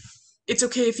it's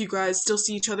okay if you guys still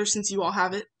see each other since you all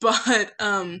have it, but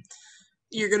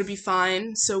you're gonna be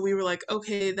fine. So we were like,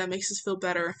 okay, that makes us feel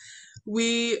better.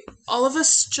 We, all of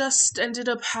us just ended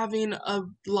up having a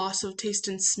loss of taste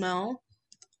and smell.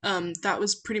 That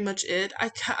was pretty much it.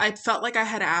 I felt like I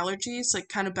had allergies, like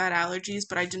kind of bad allergies,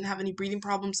 but I didn't have any breathing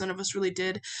problems. None of us really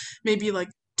did. Maybe like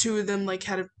two of them like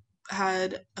had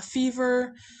a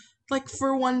fever, like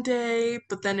for one day,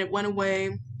 but then it went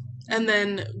away. And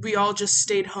then we all just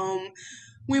stayed home.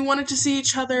 We wanted to see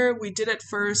each other. We did at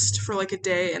first for like a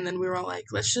day, and then we were all like,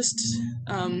 let's just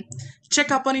um,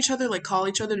 check up on each other, like call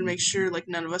each other to make sure like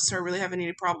none of us are really having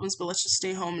any problems. But let's just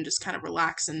stay home and just kind of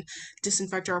relax and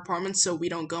disinfect our apartments so we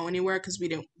don't go anywhere because we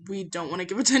don't want to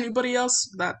give it to anybody else.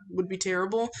 That would be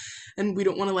terrible, and we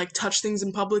don't want to like touch things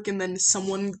in public and then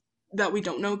someone that we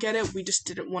don't know get it. We just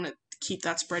didn't want to keep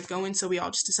that spread going, so we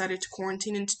all just decided to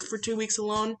quarantine for 2 weeks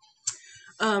alone.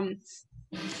 Um,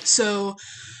 so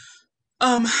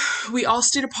um, we all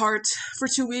stayed apart for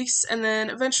 2 weeks, and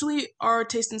then eventually our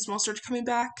taste and smell started coming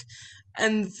back,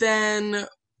 and then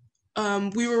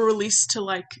we were released to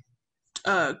like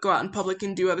go out in public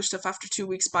and do other stuff after 2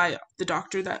 weeks by the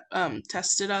doctor that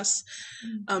tested us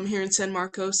here in San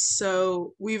Marcos.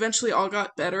 So we eventually all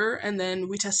got better, and then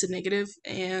we tested negative,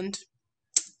 and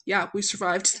yeah, we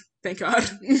survived. Thank God.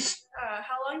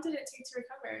 How long did it take to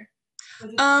recover?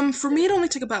 Was For me, it only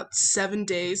took about 7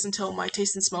 days until my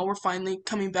taste and smell were finally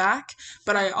coming back.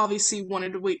 But I obviously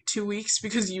wanted to wait 2 weeks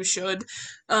because you should.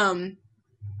 Um,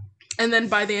 and then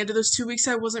by the end of those 2 weeks,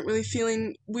 I wasn't really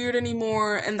feeling weird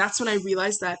anymore. And that's when I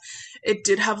realized that it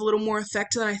did have a little more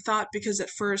effect than I thought, because at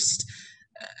first,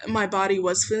 my body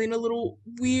was feeling a little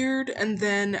weird, and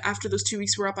then after those 2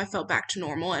 weeks were up, I felt back to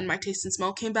normal and my taste and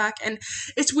smell came back. And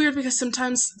it's weird because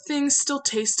sometimes things still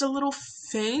taste a little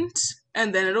faint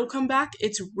and then it'll come back.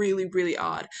 It's really, really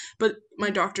odd. But my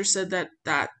doctor said that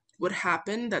that would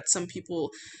happen, that some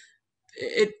people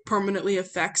it permanently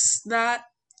affects that.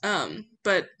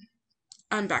 But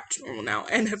I'm back to normal now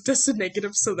and have tested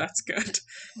negative, so that's good.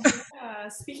 Yeah,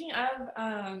 speaking of,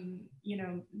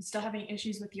 still having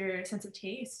issues with your sense of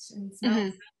taste and smell, hmm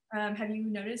have you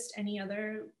noticed any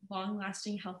other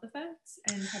long-lasting health effects?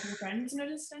 And have your friends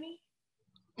noticed any?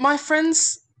 My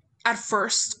friends at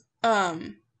first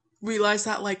realized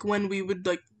that like when we would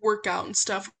like work out and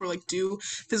stuff or like do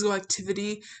physical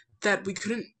activity that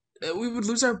we would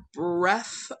lose our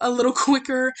breath a little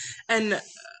quicker. And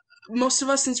most of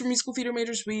us, since we're musical theater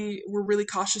majors, we were really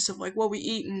cautious of like what we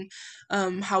eat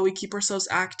and how we keep ourselves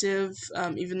active,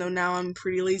 even though now I'm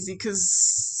pretty lazy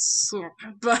because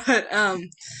but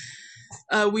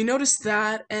we noticed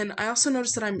that. And I also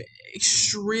noticed that I'm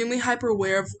extremely hyper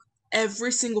aware of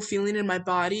every single feeling in my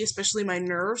body, especially my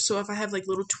nerves. So if I have like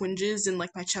little twinges in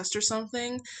like my chest or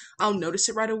something, I'll notice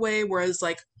it right away. Whereas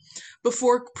like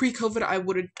before pre-COVID, I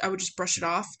would just brush it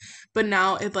off, but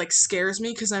now it like scares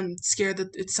me because I'm scared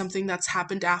that it's something that's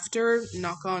happened after.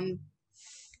 Knock on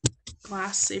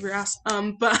glass, save your ass.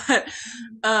 But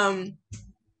um,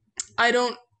 I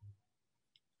don't.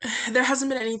 There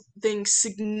hasn't been anything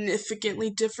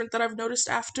significantly different that I've noticed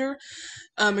after,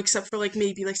 except for like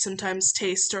maybe like sometimes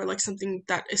taste or like something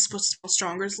that is supposed to smell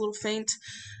stronger is a little faint.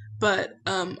 But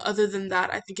other than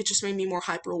that, I think it just made me more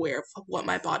hyper aware of what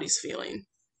my body's feeling.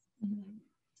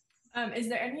 Mhm. Is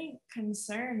there any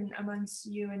concern amongst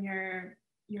you and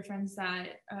your friends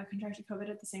that contracted COVID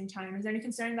at the same time? Is there any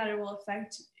concern that it will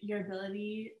affect your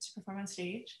ability to perform on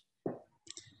stage?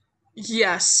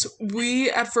 Yes, we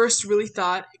at first really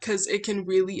thought because it can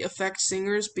really affect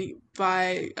singers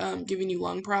by giving you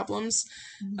lung problems.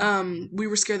 Mhm. We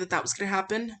were scared that that was going to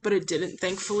happen, but it didn't,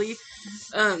 thankfully.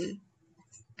 Um,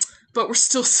 but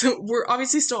we're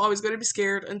obviously still always going to be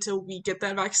scared until we get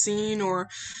that vaccine or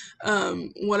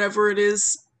whatever it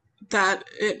is that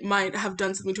it might have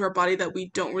done something to our body that we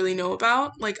don't really know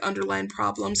about, like underlying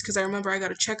problems. Because I remember I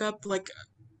got a checkup like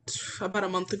about a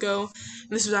month ago, and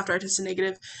this was after I tested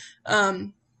negative.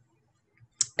 Um,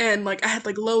 and like I had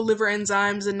like low liver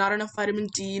enzymes and not enough vitamin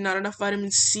D, not enough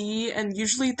vitamin C, and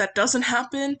usually that doesn't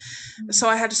happen. So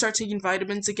I had to start taking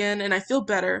vitamins again, and I feel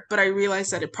better, but I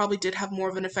realized that it probably did have more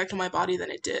of an effect on my body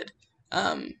than it did.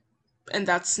 Um, and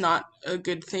that's not a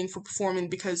good thing for performing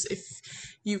because if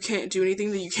you can't do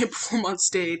anything, then you can't perform on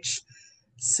stage.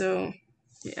 So,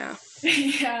 yeah.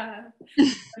 Yeah,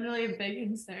 really a big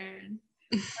concern.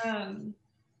 Um,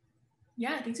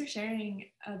 yeah, thanks for sharing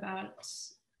about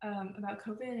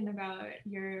COVID and about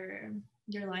your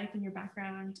life and your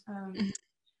background.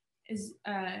 Is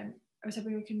I was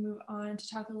hoping we can move on to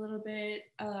talk a little bit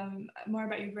more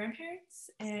about your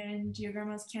grandparents and your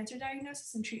grandma's cancer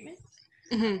diagnosis and treatment.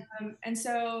 hmm And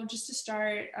so, just to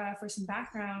start, for some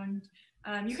background,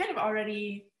 you kind of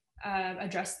already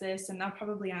addressed this, and I'll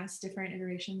probably ask different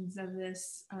iterations of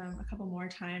this a couple more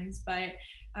times. But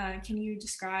can you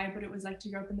describe what it was like to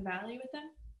grow up in the valley with them?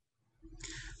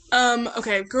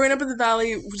 Okay, growing up in the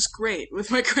valley was great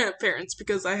with my grandparents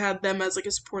because I had them as like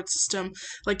a support system.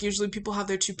 Like usually people have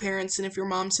their two parents and if your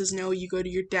mom says no, you go to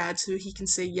your dad so he can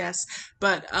say yes.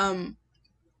 But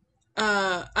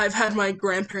I've had my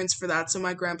grandparents for that. So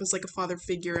my grandpa's like a father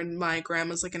figure and my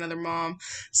grandma's like another mom.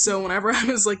 So whenever I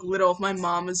was like little, if my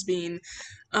mom was being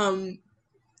um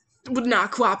would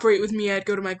not cooperate with me, I'd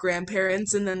go to my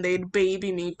grandparents and then they'd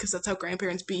baby me because that's how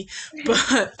grandparents be.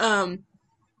 But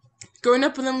growing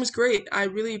up with them was great.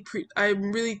 I'm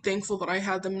really thankful that I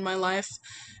had them in my life,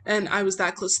 and I was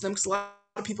that close to them because a lot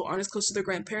of people aren't as close to their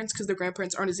grandparents because their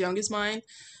grandparents aren't as young as mine,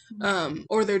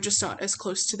 or they're just not as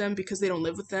close to them because they don't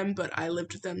live with them. But I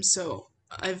lived with them, so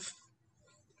I've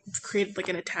created like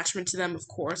an attachment to them, of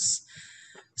course.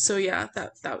 So yeah,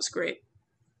 that was great.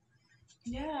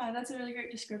 Yeah, that's a really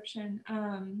great description.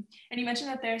 And you mentioned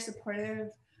that they're supportive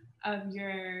of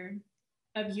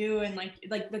you and like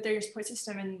that they're your support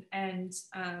system and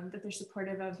that they're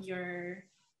supportive of your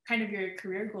kind of your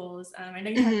career goals. I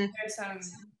know you had to hmm share some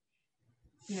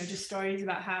just stories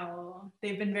about how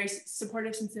they've been very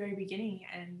supportive since the very beginning,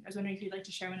 and I was wondering if you'd like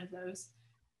to share one of those.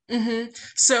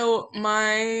 So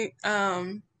my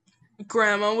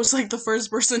grandma was like the first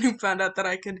person who found out that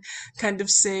I could kind of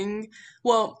sing.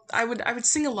 Well, I would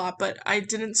sing a lot, but I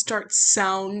didn't start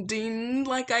sounding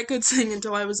like I could sing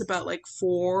until I was about like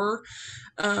 4.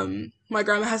 My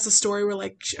grandma has a story where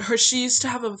like she used to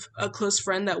have a close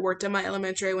friend that worked at my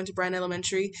elementary. I went to Brand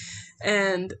Elementary,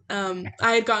 and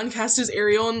I had gotten cast as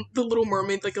Ariel in The Little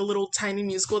Mermaid, like a little tiny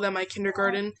musical that my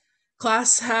kindergarten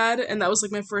class had, and that was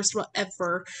like my first one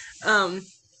ever. Um,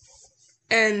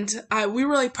 and we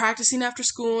were like practicing after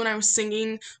school, and I was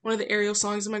singing one of the Ariel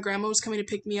songs, and my grandma was coming to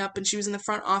pick me up, and she was in the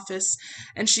front office,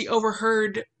 and she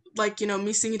overheard like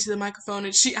me singing to the microphone,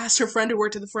 and she asked her friend who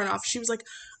worked at the front office. She was like,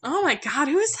 "Oh my God,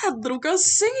 who is that little girl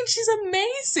singing? She's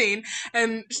amazing!"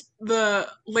 And the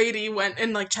lady went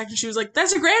and like checked, and she was like,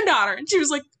 "That's your granddaughter," and she was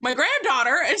like, "My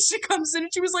granddaughter," and she comes in,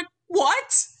 and she was like,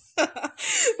 "What?"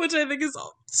 Which I think is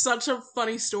such a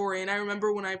funny story, and I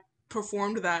remember when I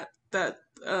performed that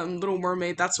Little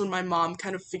Mermaid, that's when my mom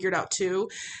kind of figured out too.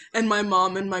 And my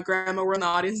mom and my grandma were in the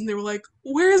audience, and they were like,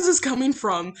 "Where is this coming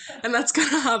from?" And that's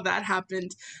kind of how that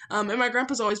happened. And my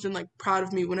grandpa's always been like proud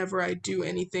of me whenever I do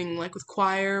anything like with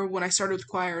choir, when I started with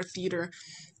choir or theater.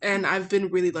 And I've been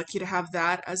really lucky to have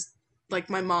that, as like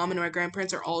my mom and my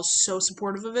grandparents are all so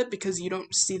supportive of it, because you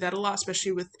don't see that a lot,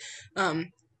 especially with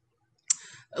um,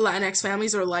 Latinx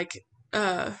families, or like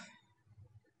uh,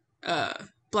 uh,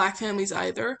 black families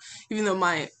either, even though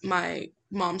my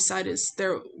mom's side is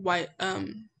they're white,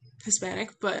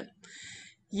 Hispanic. But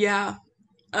yeah,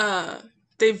 uh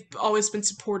they've always been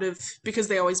supportive because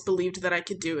they always believed that I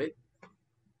could do it.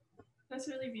 That's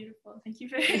really beautiful. Thank you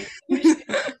for, for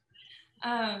sharing.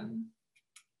 Um,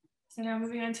 so now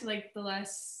moving on to like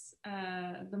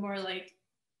the more like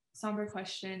somber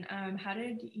question. How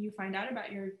did you find out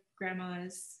about your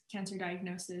grandma's cancer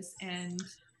diagnosis, and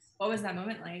what was that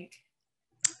moment like?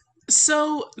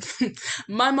 So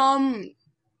my mom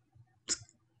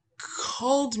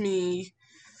called me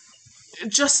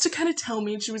just to kind of tell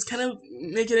me, and she was kind of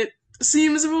making it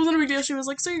seem as if it wasn't a big deal. She was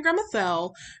like, "So your grandma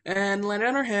fell and landed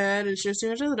on her head, and she has to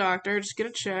go to the doctor, just get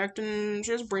it checked, and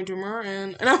she has a brain tumor."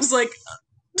 And I was like,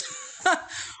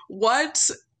 "What?"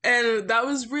 And that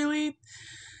was really,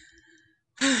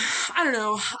 I don't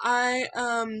know.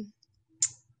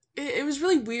 It was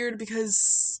really weird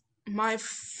because my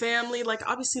family, like,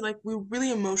 obviously, like, we were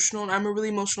really emotional, and I'm a really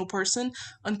emotional person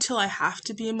until I have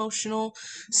to be emotional.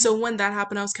 So when that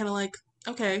happened, I was kind of like,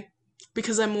 okay,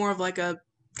 because I'm more of like a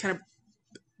kind of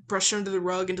brush under the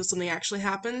rug until something actually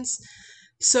happens.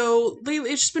 So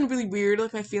lately, it's just been really weird,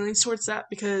 like my feelings towards that,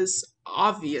 because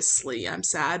obviously I'm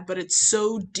sad, but it's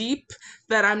so deep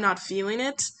that I'm not feeling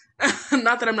it.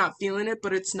 Not that I'm not feeling it,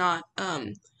 but it's not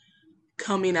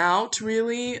coming out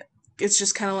really. It's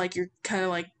just kind of like you're kind of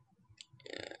like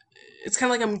it's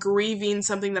kind of like I'm grieving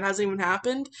something that hasn't even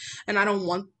happened, and I don't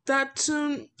want that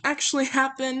to actually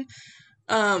happen.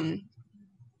 Um,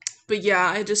 but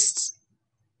yeah,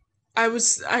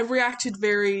 I reacted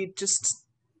very just,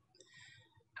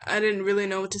 I didn't really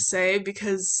know what to say,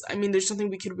 because I mean there's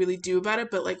nothing we could really do about it,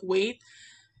 but like wait.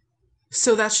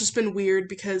 So that's just been weird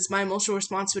because my emotional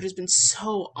response to it has been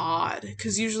so odd.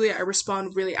 Because usually I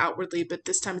respond really outwardly, but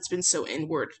this time it's been so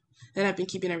inward, and I've been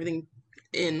keeping everything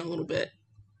in a little bit.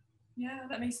 Yeah,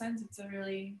 that makes sense. It's a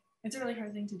really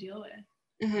hard thing to deal with.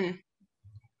 Um, hmm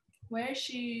where is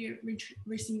she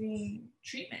receiving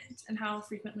treatment, and how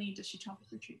frequently does she travel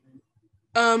for treatment?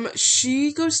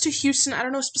 She goes to Houston. I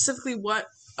don't know specifically what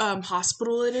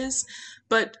hospital it is,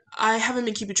 but I haven't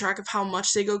been keeping track of how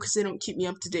much they go, because they don't keep me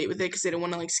up to date with it, because they don't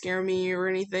want to like scare me or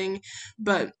anything. Mhm.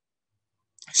 But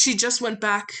she just went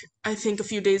back, I think, a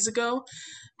few days ago.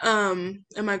 And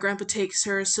my grandpa takes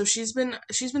her, so she's been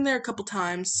there a couple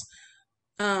times.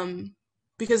 Um,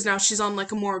 because now she's on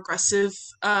like a more aggressive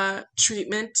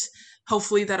treatment.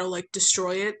 Hopefully that'll like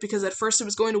destroy it, because at first it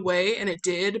was going away, and it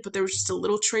did, but there was just a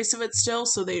little trace of it still,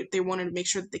 so they wanted to make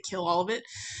sure that they kill all of it.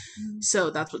 Mhm. So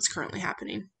that's what's currently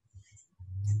happening.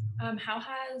 How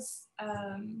has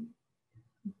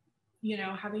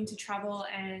having to travel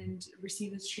and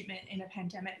receive this treatment in a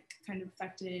pandemic kind of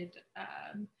affected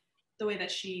the way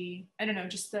that I don't know,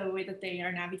 just the way that they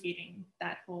are navigating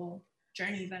that whole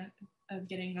journey of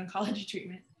getting oncology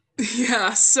treatment?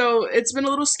 Yeah, so it's been a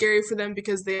little scary for them,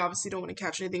 because they obviously don't want to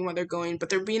catch anything while they're going, but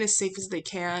they're being as safe as they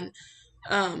can.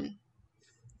 Um,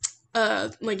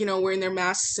 like wearing their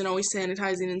masks and always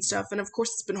sanitizing and stuff. And of course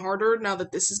it's been harder now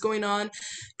that this is going on,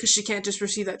 because she can't just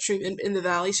receive that treatment in the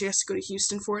valley. She has to go to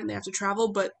Houston for it, and they have to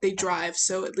travel, but they drive,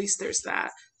 so at least there's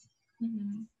that.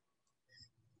 Mm-hmm.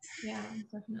 Yeah,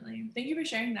 definitely. Thank you for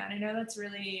sharing that. I know it's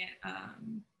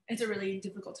a really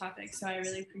difficult topic, so I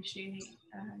really appreciate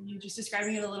you just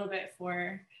describing it a little bit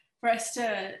for for us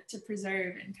to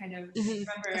preserve and kind of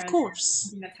remember Of as course.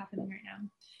 something that's happening right now.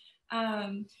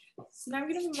 So now I'm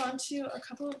going to move on to a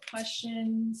couple of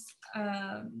questions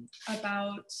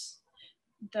about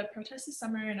the protests this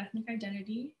summer and ethnic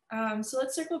identity. So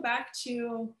let's circle back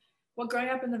to what growing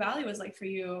up in the Valley was like for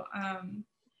you.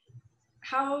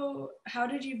 How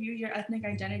did you view your ethnic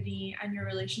identity and your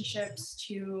relationships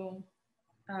to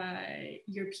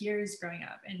your peers growing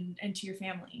up and to your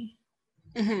family?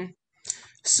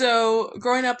 So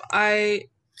growing up, I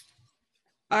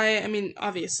mean,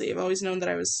 obviously, I've always known that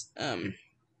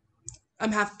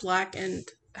I'm half black and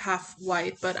half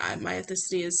white, but my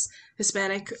ethnicity is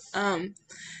Hispanic.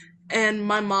 And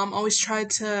my mom always tried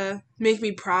to make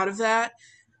me proud of that.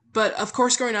 But of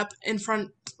course, growing up in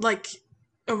front, like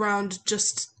around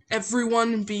just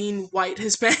everyone being white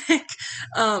Hispanic,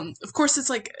 of course,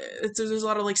 there's a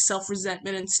lot of like self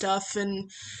resentment and stuff, and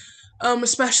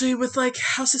especially with like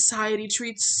how society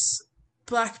treats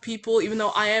black people. Even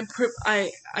though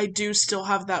I do still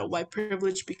have that white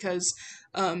privilege because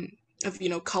um, of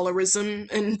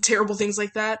colorism and terrible things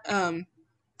like that.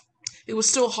 It was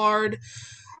still hard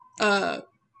uh,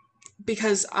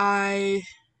 because I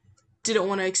didn't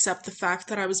want to accept the fact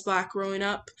that I was black growing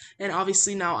up, and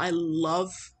obviously now I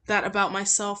love that about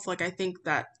myself. Like I think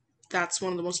that that's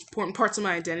one of the most important parts of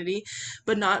my identity,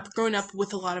 but not growing up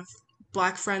with a lot of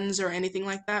black friends or anything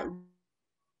like that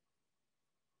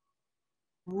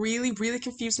really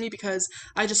confused me because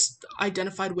I just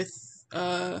identified with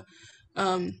uh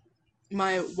um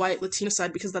my white Latino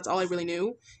side because that's all I really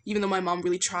knew. Even though my mom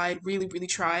really tried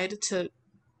to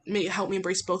help me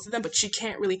embrace both of them, but she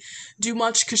can't really do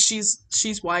much because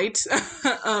she's white.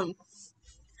 um,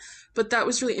 but that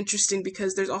was really interesting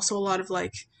because there's also a lot of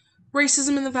like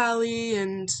racism in the valley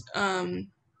and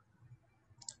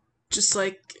just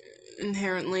like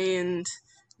inherently, and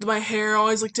my hair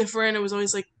always looked different. It was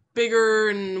always like bigger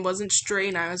and wasn't straight,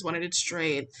 and I always wanted it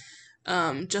straight.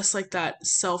 Just like that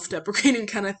self-deprecating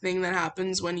kind of thing that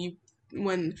happens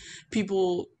when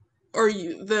people or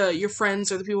your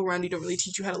friends or the people around you don't really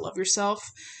teach you how to love yourself.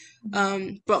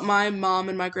 But my mom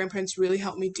and my grandparents really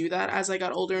helped me do that as I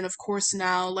got older, and of course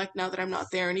now that I'm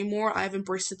not there anymore, I've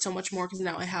embraced it so much more because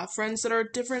now I have friends that are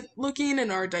different looking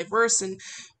and are diverse and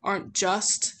aren't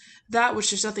just that,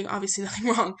 which there's obviously nothing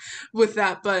wrong with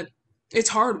that, but it's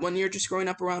hard when you're just growing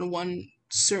up around one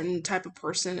certain type of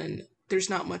person and there's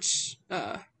not much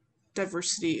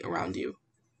diversity around you.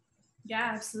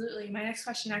 Yeah, absolutely. My next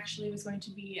question actually was going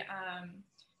to be,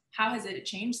 how has it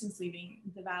changed since leaving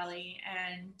the Valley,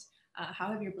 and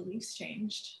how have your beliefs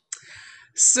changed?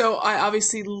 So I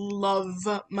obviously love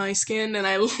my skin, and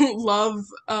I love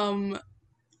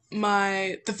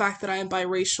the fact that I am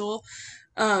biracial.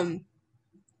 Um,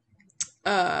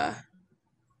 uh,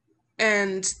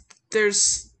 and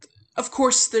there's of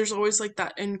course there's always like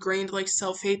that ingrained like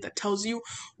self-hate that tells you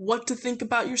what to think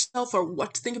about yourself or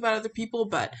what to think about other people,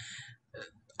 but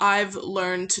I've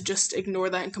learned to just ignore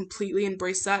that and completely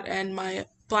embrace that and my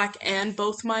black and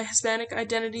both my Hispanic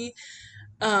identity.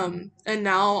 And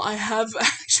now I have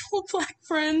actual black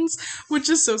friends, which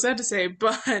is so sad to say,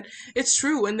 but it's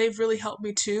true, and they've really helped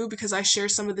me too because I share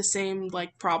some of the same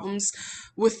like problems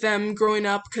with them growing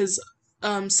up because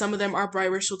some of them are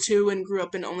biracial too and grew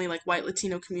up in only like white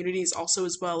Latino communities also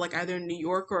as well, like either in New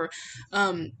York or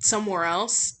somewhere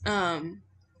else.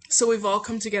 So we've all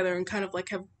come together and kind of like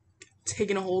have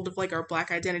taken a hold of like our black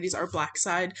identities, our black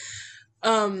side,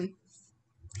 um,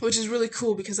 which is really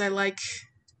cool because I like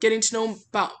getting to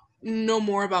know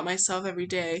more about myself every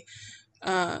day,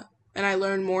 uh, and I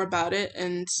learn more about it,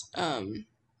 and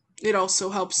it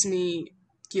also helps me,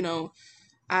 you know,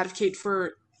 advocate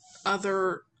for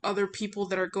other people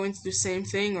that are going through the same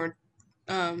thing, or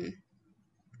um,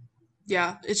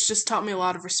 yeah, it's just taught me a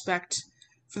lot of respect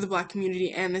for the black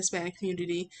community and the Hispanic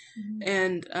community, Mm-hmm.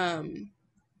 and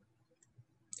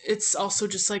it's also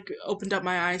just like opened up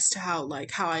my eyes to how I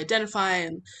identify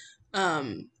and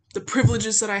the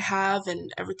privileges that I have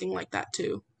and everything like that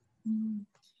too. Mm-hmm.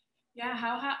 Yeah,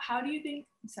 how do you think,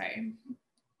 sorry,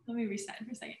 let me reset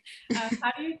for a second.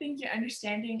 How do you think your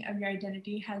understanding of your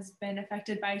identity has been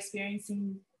affected by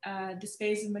experiencing this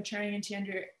phase of maturing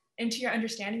into your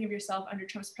understanding of yourself under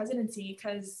Trump's presidency?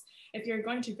 Because if you're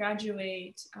going to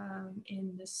graduate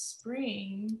in the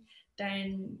spring,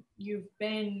 then you've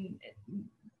been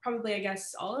probably, I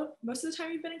guess, most of the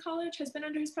time you've been in college has been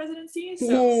under his presidency. So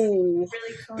Ooh.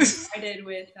 really coincided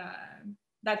with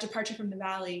that departure from the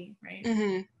Valley, right?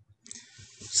 hmm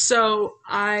So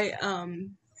I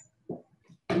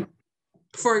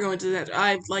before I go into that,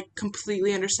 I like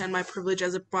completely understand my privilege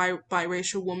as a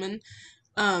biracial woman.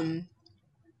 Um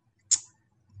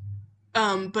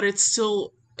but it's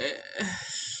still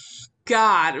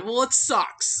God, well, it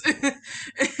sucks.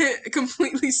 It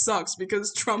completely sucks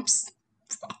because Trump's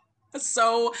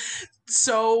so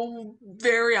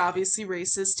very obviously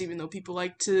racist, even though people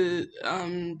like to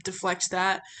deflect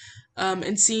that.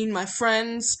 And seeing my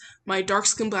friends, my dark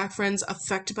skinned black friends,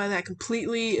 affected by that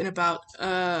completely, and about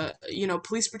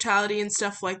police brutality and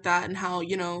stuff like that, and how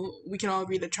we can all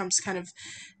agree that Trump's kind of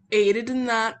aided in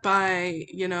that by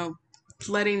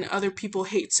letting other people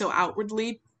hate so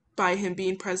outwardly by him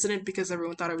being president because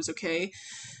everyone thought it was okay.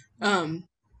 Um,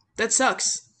 that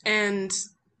sucks. And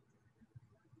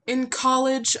in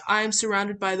college, I'm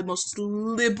surrounded by the most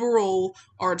liberal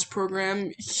arts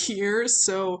program here,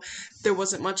 so there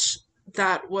wasn't much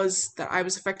that I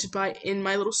was affected by in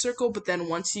my little circle. But then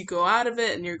once you go out of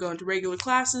it and you're going to regular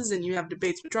classes and you have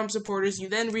debates with Trump supporters, you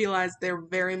then realize they're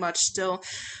very much still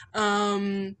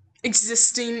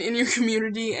existing in your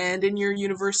community and in your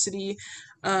university.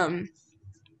 Um,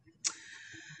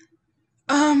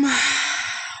 um,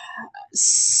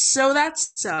 so that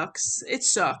sucks. It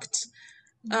sucked.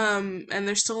 And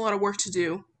there's still a lot of work to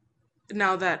do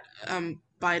now that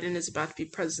Biden is about to be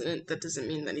president. That doesn't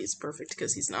mean that he's perfect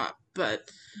because he's not,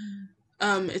 but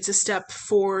it's a step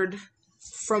forward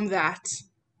from that.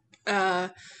 Uh,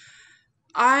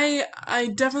 I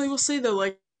definitely will say though,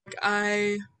 like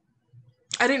I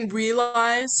I didn't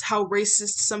realize how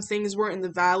racist some things were in the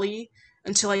Valley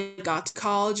until I got to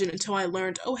college and until I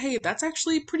learned, oh hey, that's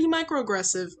actually pretty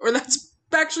microaggressive, or that's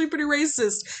actually pretty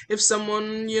racist. If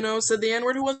someone, said the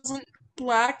N-word who wasn't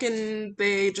black and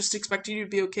they just expected you to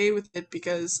be okay with it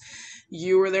because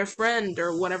you were their friend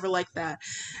or whatever like that.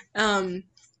 Um,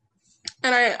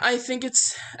 and I think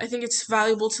it's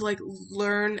valuable to like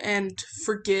learn and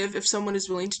forgive if someone is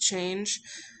willing to change.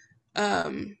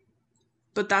 Um,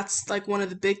 but that's like one of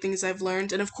the big things I've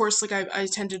learned. And of course, like I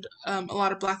attended a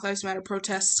lot of Black Lives Matter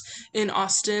protests in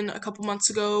Austin a couple months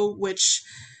ago, which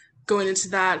going into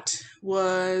that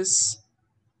was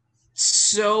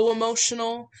so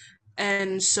emotional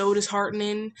and so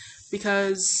disheartening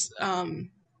because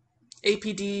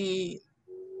APD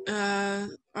are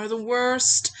the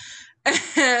worst.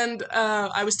 And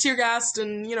I was tear gassed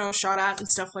and, shot at and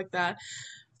stuff like that.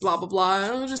 Blah, blah, blah.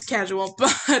 It was just casual.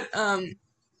 But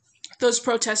those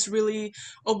protests really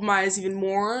opened my eyes even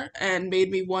more and made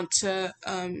me want to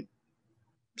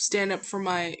stand up for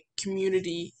my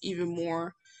community even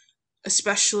more,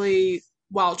 especially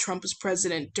while Trump was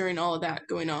president during all of that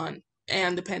going on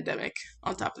and the pandemic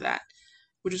on top of that,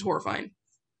 which is horrifying.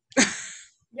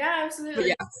 Yeah, But absolutely.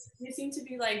 yeah. You seem to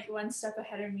be like one step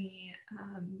ahead of me.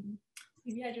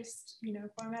 Maybe I just,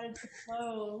 formatted the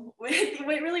flow with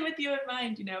you in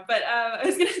mind, But I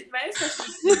was gonna. My next question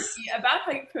was gonna be about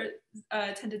how you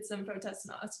attended some protests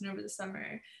in Austin over the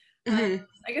summer. Um, Hmm.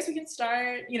 I guess we can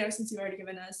start. Since you've already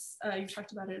given us, you've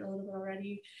talked about it a little bit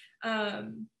already.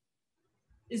 Um,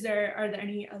 are there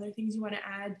any other things you want to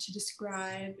add to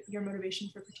describe your motivation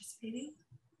for participating?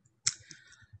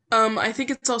 I think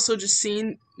it's also just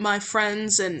seeing my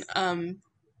friends and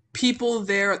people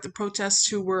there at the protest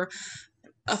who were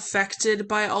affected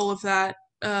by all of that.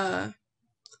 I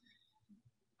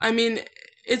mean,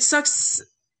 it sucks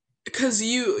because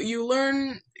you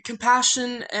learn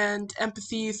compassion and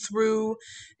empathy through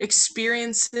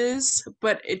experiences,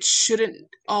 but it shouldn't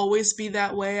always be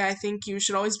that way. I think you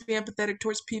should always be empathetic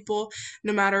towards people,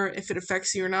 no matter if it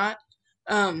affects you or not.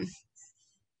 Um,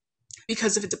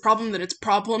 because if it's a problem, then it's a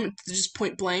problem. It's just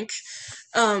point blank.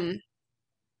 Um,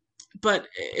 but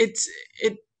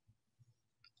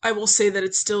I will say that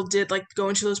it still did, like,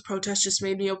 going to those protests just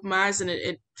made me open my eyes, and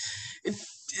it,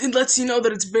 it lets you know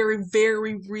that it's very,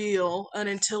 very real, and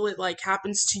until it, like,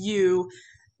 happens to you,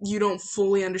 you don't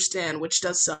fully understand, which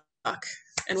does suck,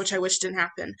 and which I wish didn't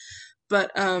happen.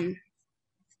 But,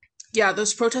 yeah,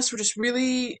 those protests were just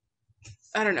really,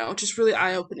 I don't know, just really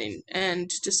eye-opening,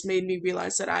 and just made me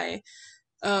realize that I,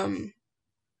 um,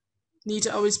 need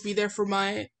to always be there for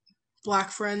my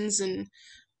black friends and,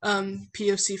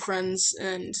 POC friends,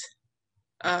 and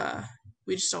uh,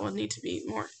 we just all need to be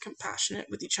more compassionate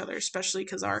with each other, especially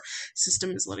because our system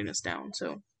is letting us down.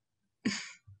 So,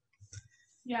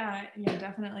 Yeah, yeah,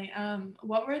 definitely.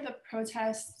 What were the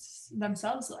protests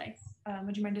themselves like?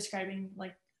 Would you mind describing,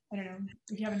 like, I don't know,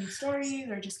 if you have any stories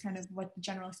or just kind of what the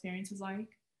general experience was like?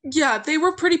 yeah, they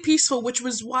were pretty peaceful, which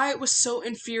was why it was so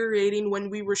infuriating when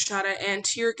we were shot at and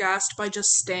tear gassed by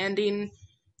just standing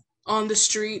on the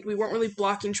street. We weren't really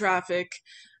blocking traffic.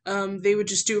 They would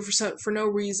just do it for no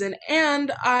reason,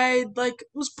 and I like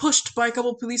was pushed by a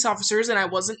couple police officers, and I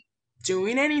wasn't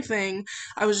doing anything.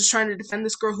 I was just trying to defend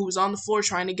this girl who was on the floor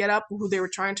trying to get up, who they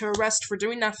were trying to arrest for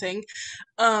doing nothing.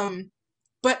 Um,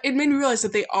 but it made me realize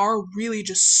that they are really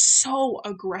just so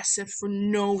aggressive for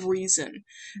no reason.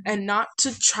 And not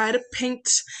to try to paint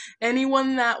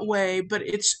anyone that way, but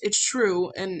it's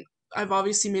true, and I've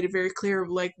obviously made it very clear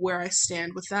like where I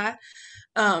stand with that.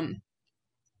 Um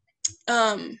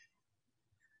um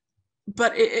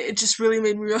but it just really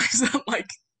made me realize that like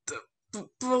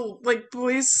like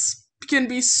police can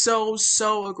be so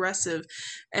aggressive,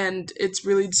 and it's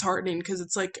really disheartening because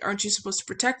it's like, aren't you supposed to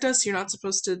protect us? You're not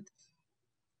supposed to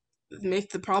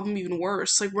make the problem even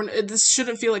worse. Like, this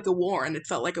shouldn't feel like a war, and it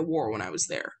felt like a war when I was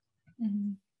there.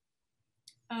 Mhm.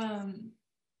 Um,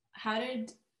 how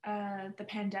did the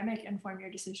pandemic inform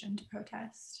your decision to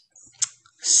protest?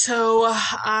 So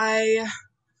I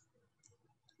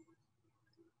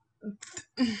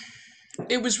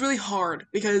it was really hard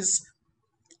because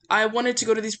I wanted to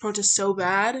go to these protests so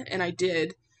bad, and I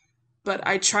did. But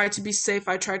I tried to be safe.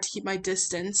 I tried to keep my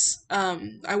distance.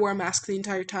 I wore a mask the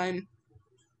entire time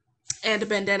and a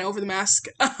bandana over the mask.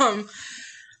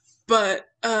 But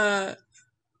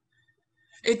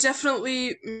it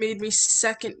definitely made me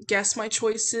second guess my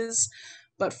choices.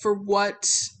 But for what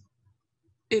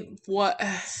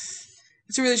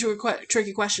it's a really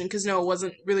tricky question because no, it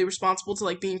wasn't really responsible to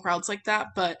like be in crowds like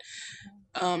that. But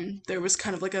there was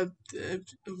kind of like a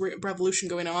revolution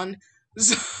going on,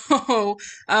 so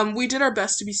we did our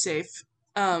best to be safe.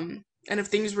 And if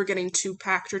things were getting too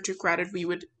packed or too crowded, we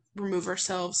would remove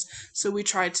ourselves. So we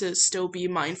tried to still be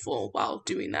mindful while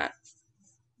doing that.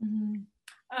 Mhm.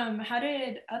 How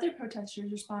did other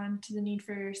protesters respond to the need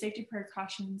for safety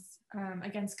precautions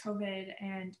against COVID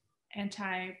and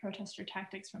anti-protester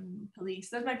tactics from police?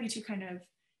 Those might be two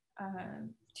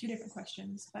different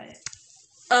questions, but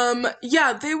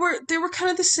Yeah, they were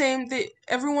kind of the same.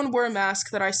 Everyone wore a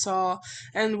mask that I saw,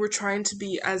 and were trying to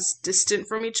be as distant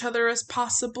from each other as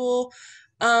possible.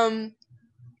 Um,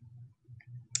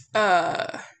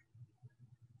 uh,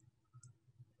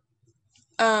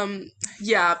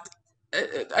 yeah.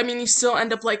 I mean, you still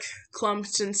end up like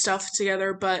clumped and stuff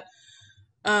together, but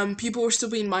people were still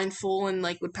being mindful and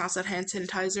like would pass out hand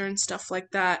sanitizer and stuff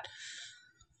like that.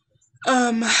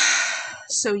 Um,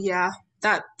 so yeah,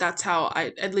 that's how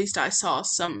I at least I saw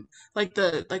some like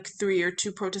the like three or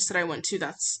two protests that I went to.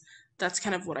 That's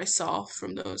kind of what I saw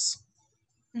from those.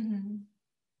 mhm.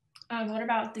 What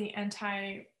about the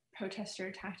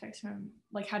anti-protester tactics from,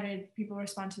 like, how did people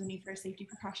respond to the need for safety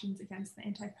precautions against the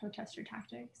anti-protester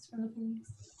tactics from the police?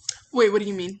 Wait, what do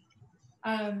you mean?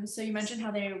 So you mentioned how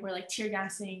they were like tear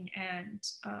gassing and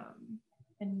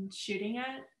shooting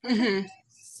at protesters. Hmm.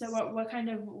 So what kind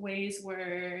of ways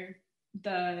were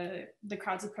the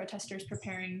crowds of protesters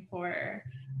preparing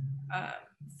um,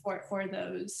 for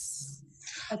those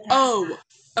attacks? Oh,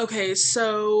 okay.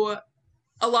 So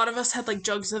a lot of us had like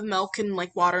jugs of milk and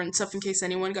like water and stuff in case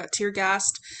anyone got tear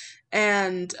gassed.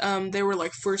 And there were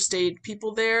like first aid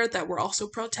people there that were also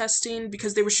protesting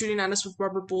because they were shooting at us with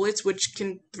rubber bullets, which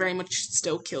can very much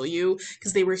still kill you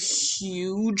because they were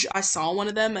huge. I saw one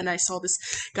of them, and I saw this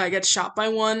guy get shot by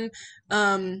one.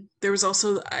 There was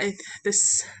also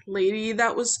this lady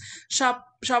that was shot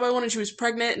by one, and she was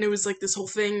pregnant, and it was like this whole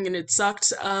thing, and it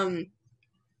sucked.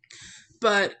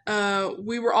 But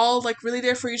we were all like really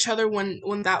there for each other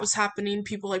when that was happening.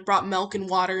 People like brought milk and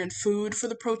water and food for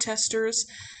the protesters,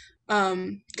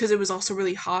 because it was also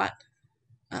really hot.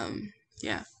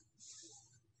 Yeah.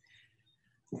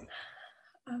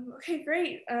 Okay,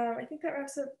 great. I think that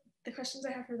wraps up the questions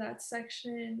I have for that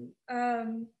section.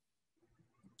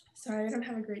 Sorry, I don't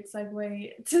have a great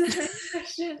segue to the next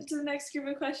question, to the next group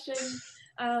of questions,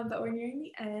 but we're nearing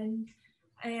the end.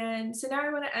 And so now I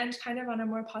want to end kind of on a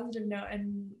more positive note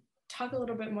and talk a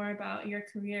little bit more about your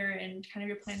career and kind of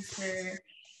your plans for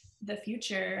the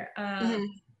future. Hmm.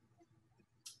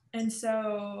 And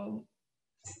so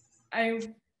I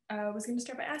was going to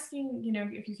start by asking,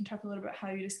 if you can talk a little bit how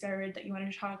you discovered that you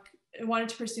wanted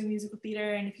to pursue musical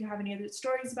theater, and if you have any other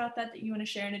stories about that you want to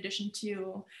share in addition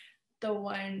to the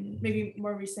one maybe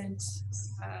more recent,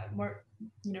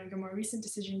 your more recent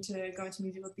decision to go into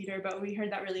musical theater. But we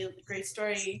heard that really great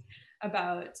story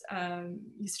about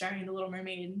you starring in The Little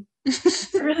Mermaid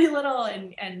really little,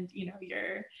 and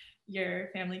your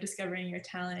family discovering your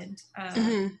talent.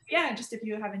 Hmm. Yeah, just if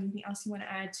you have anything else you want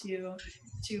to add to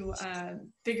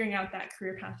figuring out that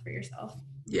career path for yourself.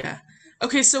 Yeah.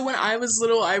 Okay, so when I was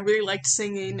little, I really liked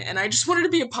singing, and I just wanted to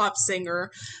be a pop singer.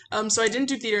 So I didn't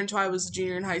do theater until I was a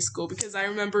junior in high school because I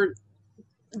remember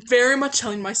very much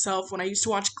telling myself when I used to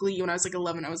watch Glee when I was like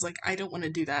 11, I was like, I don't want to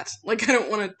do that. Like, I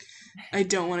don't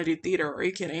want to do theater. Are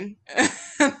you kidding?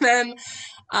 And then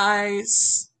I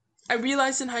I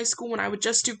realized in high school when I would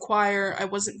just do choir, I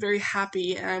wasn't very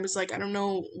happy, and I was like, I don't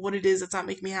know what it is that's not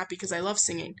making me happy because I love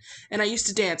singing. And I used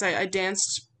to dance. I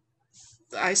danced.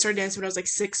 I started dancing when I was like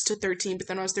 6 to 13, but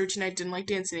then when I was 13, I didn't like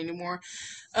dancing anymore.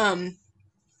 Um,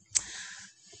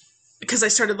 because I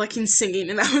started liking singing,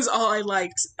 and that was all I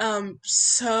liked.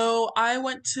 So I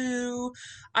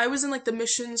was in like the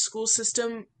mission school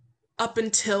system up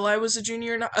until I was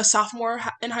a sophomore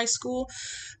in high school,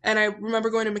 and I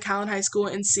remember going to McAllen High School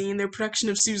and seeing their production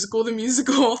of Seussical the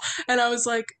musical, and I was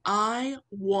like, I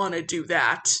want to do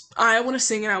that. I want to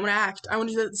sing and I want to act. I want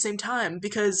to do that at the same time,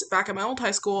 because back at my old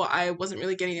high school, I wasn't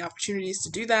really getting the opportunities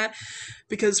to do that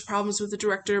because problems with the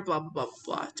director, blah blah blah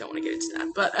blah blah. Don't want to get into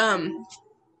that, but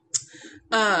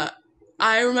uh,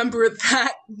 I remember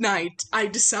that night I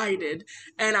decided,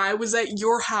 and I was at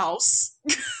your house,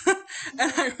 and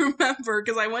I remember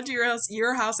because I went to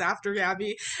your house after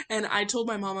Gabby, and I told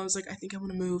my mom I was like, I think I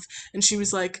want to move, and she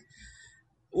was like,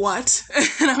 what?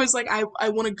 And I was like, I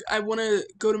want to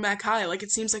go to Mac High. Like,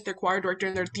 it seems like their choir director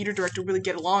and their theater director really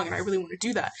get along, and I really want to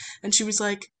do that. And she was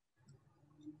like,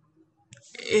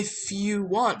 if you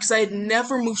want, because I had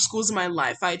never moved schools in my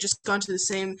life. I had just gone to the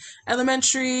same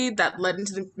elementary that led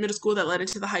into the middle school that led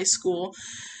into the high school,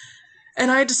 and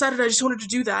I decided I just wanted to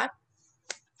do that.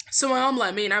 So my mom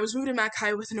let me, and I was moving to Mac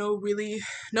High with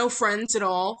no friends at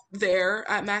all there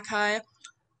at Mac High,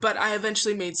 but I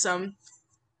eventually made some.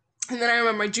 And then I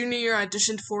remember my junior year, I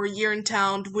auditioned for A Year in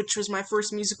Town, which was my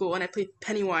first musical, and I played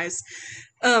Pennywise.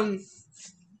 Um,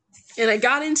 and I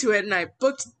got into it and I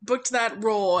booked that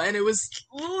role, and it was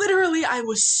literally, I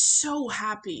was so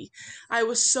happy. I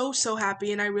was so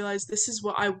happy, and I realized this is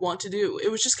what I want to do. It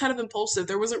was just kind of impulsive.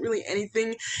 There wasn't really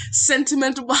anything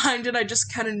sentimental behind it. I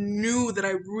just kind of knew that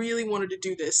I really wanted to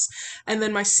do this. And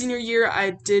then my senior year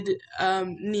I did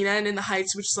Nina and In the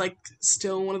Heights, which is like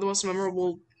still one of the most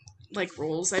memorable like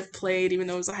roles I've played, even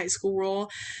though it was a high school role.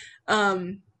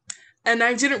 Um and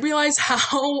I didn't realize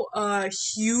how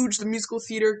huge the musical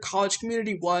theater college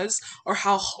community was, or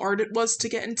how hard it was to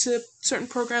get into certain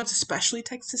programs, especially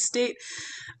Texas State.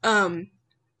 Um,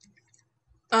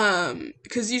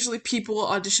 because usually people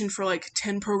audition for like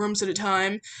 10 programs at a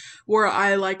time, where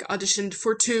I like auditioned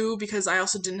for 2 because I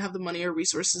also didn't have the money or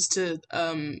resources to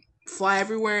fly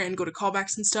everywhere and go to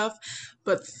callbacks and stuff.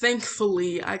 But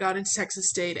thankfully, I got into Texas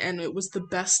State, and it was the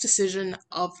best decision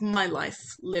of my life,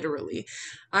 literally.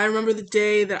 I remember the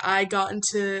day that I got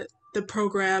into the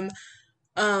program.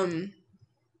 um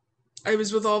I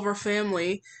was with all of our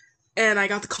family, and I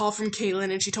got the call from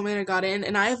Caitlin, and she told me that I got in,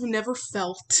 and I have never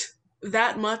felt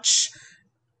that much.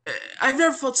 I've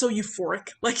never felt so euphoric.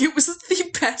 Like, it was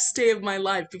the best day of my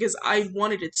life because I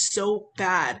wanted it so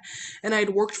bad, and I'd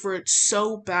worked for it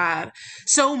so bad,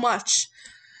 so much.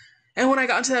 And when I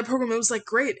got into that program, it was like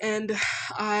great, and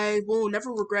I will never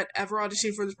regret ever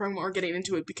auditioning for this program or getting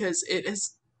into it, because it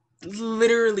has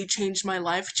literally changed my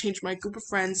life, changed my group of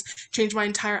friends, changed my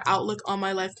entire outlook on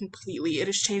my life completely. It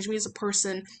has changed me as a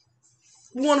person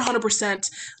 100%.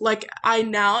 Like, I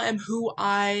now am who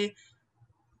I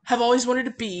have always wanted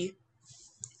to be,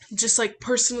 just like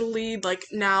personally, like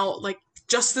now, like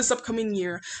just this upcoming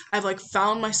year, I've like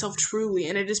found myself truly,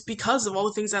 and it is because of all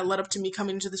the things that led up to me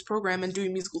coming into this program and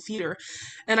doing musical theater.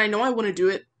 And I know I want to do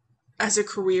it as a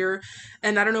career,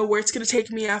 and I don't know where it's going to take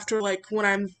me after, like, when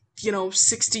I'm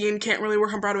 60 and can't really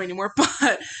work on Broadway anymore,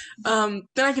 but then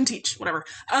I can teach, whatever.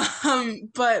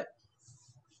 But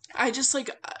I just,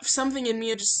 like, something in me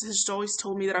has just always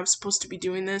told me that I was supposed to be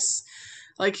doing this.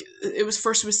 Like, it was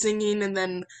singing, and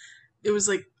then it was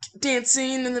like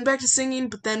dancing, and then back to singing.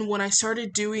 But then when I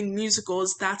started doing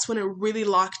musicals, that's when it really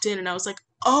locked in, and I was like,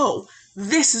 oh,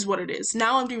 this is what it is.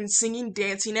 Now I'm doing singing,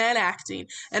 dancing, and acting,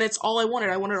 and it's all I wanted.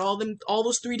 I wanted all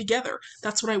those 3 together.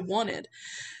 That's what I wanted.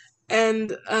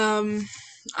 And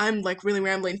I'm like really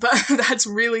rambling, but that's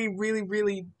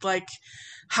really like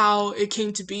how it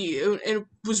came to be. It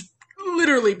was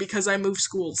literally because I moved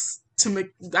schools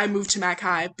I moved to Mac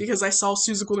High because I saw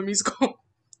Seussical the musical.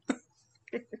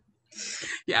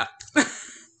 Yeah.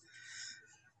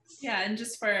 Yeah, and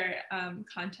just for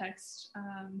context,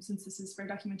 since this is for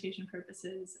documentation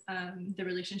purposes, the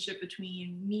relationship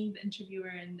between me, the interviewer,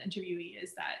 and the interviewee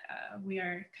is that we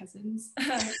are cousins.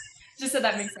 Just so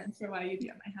that makes sense for why you'd be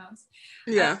at my house.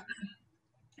 Yeah.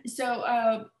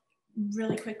 So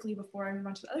really quickly before I move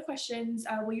on to the other questions,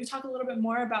 will you talk a little bit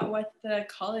more about what the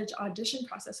college audition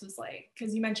process was like?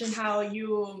 Because you mentioned how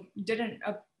you didn't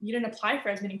apply for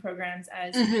as many programs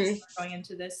as going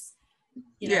into this,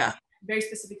 yeah, very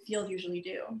specific field usually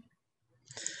do.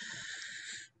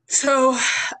 So,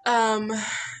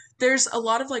 there's a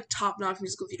lot of like top-notch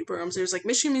musical theater programs. There's like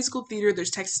Michigan Musical Theater, there's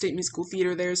Texas State Musical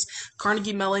Theater, there's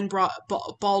Carnegie Mellon,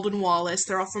 Baldwin Wallace.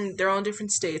 They're all in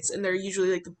different states, and they're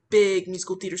usually like the big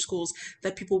musical theater schools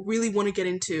that people really want to get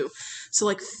into. So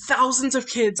like thousands of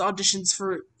kids auditions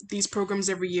for these programs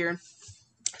every year.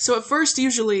 So at first,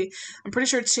 usually, I'm pretty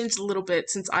sure it's changed a little bit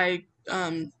since I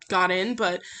got in,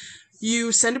 but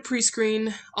you send a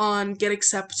pre-screen on Get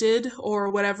Accepted or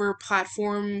whatever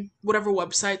platform, whatever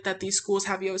website that these schools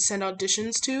have you send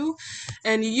auditions to,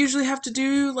 and you usually have to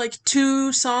do like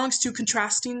two songs, two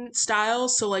contrasting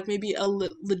styles, so like maybe a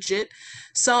legit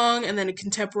song and then a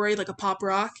contemporary, like a pop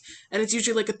rock, and it's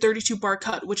usually like a 32 bar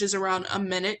cut, which is around a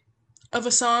minute of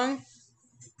a song.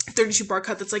 32 bar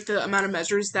cut, that's like the amount of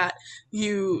measures that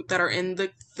are in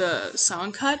the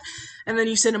song cut, and then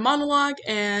you send a monologue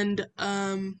and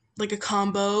like a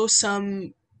combo.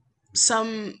 Some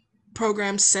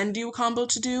programs send you a combo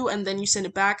to do and then you send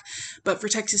it back, but for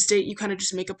Texas State you kind of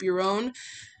just make up your own.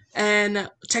 And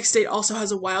Texas State also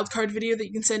has a wild card video that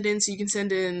you can send in, so you can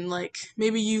send in like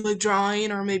maybe you like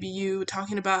drawing or maybe you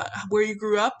talking about where you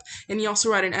grew up, and you also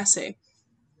write an essay.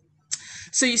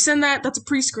 So you send that's a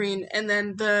pre-screen, and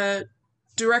then the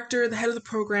director, the head of the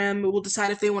program, will decide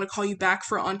if they want to call you back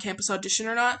for an on-campus audition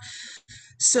or not.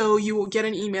 So you will get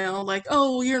an email like,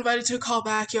 oh, you're invited to a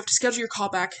callback, you have to schedule your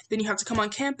callback, then you have to come on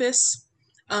campus.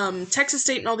 Texas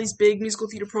State and all these big musical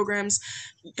theater programs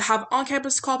have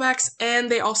on-campus callbacks, and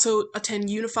they also attend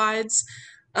Unifieds,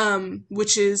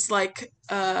 which is like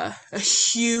a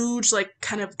huge like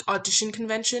kind of audition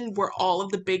convention where all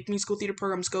of the big musical theater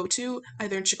programs go to,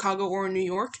 either in Chicago or in New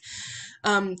York.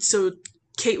 So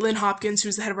Caitlin Hopkins,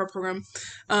 who's the head of our program,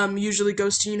 usually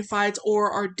goes to Unifieds,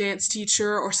 or our dance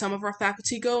teacher or some of our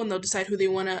faculty go, and they'll decide who they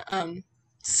want to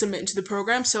submit into the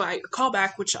program. So I call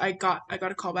back, which I got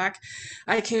a call back.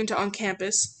 I came to on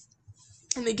campus.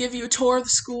 And they give you a tour of the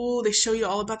school, they show you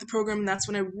all about the program, and that's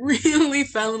when I really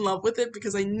fell in love with it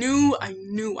because I knew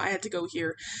I had to go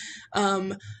here.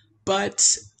 But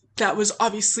that was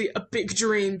obviously a big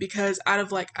dream because out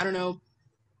of like, I don't know,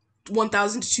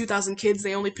 1,000 to 2,000 kids,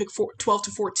 they only pick 12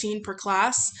 to 14 per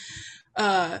class.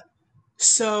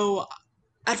 So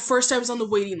at first I was on the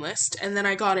waiting list, and then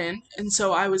I got in, and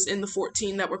so I was in the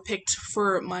 14 that were picked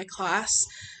for my class.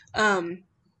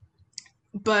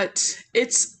 But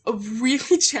it's a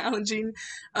really challenging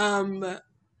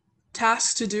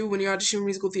task to do when you're auditioning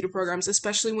musical theater programs,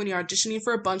 especially when you're auditioning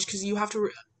for a bunch, because you have to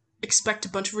expect a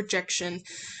bunch of rejection,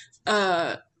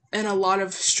 and a lot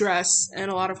of stress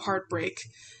and a lot of heartbreak.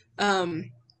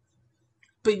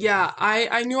 But yeah,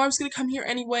 I knew I was going to come here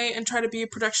anyway and try to be a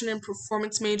production and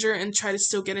performance major and try to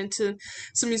still get into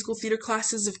some musical theater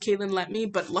classes if Caitlin let me,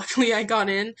 but luckily I got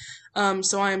in.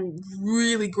 So I'm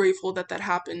really grateful that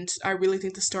happened. I really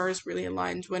think the stars really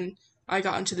aligned when I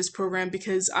got into this program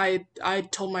because I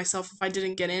told myself if I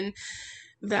didn't get in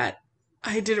that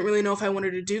I didn't really know if I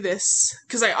wanted to do this,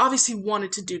 because I obviously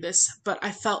wanted to do this, but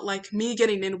I felt like me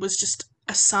getting in was just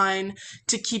a sign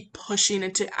to keep pushing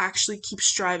and to actually keep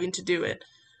striving to do it.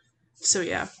 So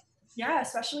yeah. Yeah,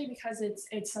 especially because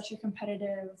it's such a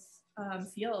competitive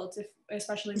field,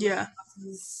 especially with Yeah.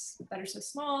 classes that are so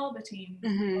small between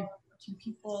Mm-hmm. two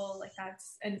people, like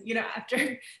that's, and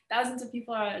after thousands of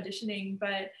people are auditioning.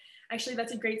 But actually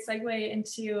that's a great segue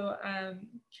into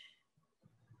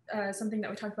something that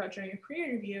we talked about during a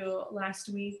pre-interview last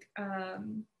week.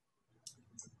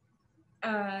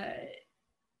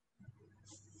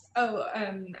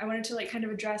 I wanted to like kind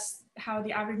of address how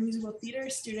the average musical theater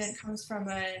student comes from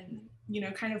a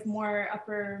kind of more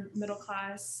upper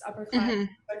class Mm-hmm.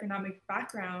 economic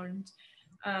background,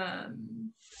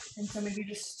 and so maybe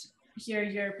just hear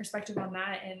your perspective on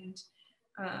that, and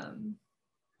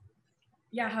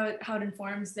how it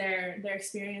informs their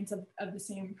experience of the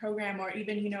same program, or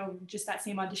even just that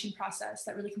same audition process,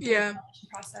 that really compares Yeah. the audition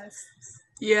process.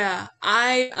 Yeah.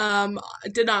 I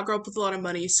did not grow up with a lot of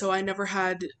money, so I never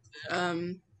had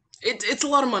it's a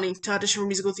lot of money to audition for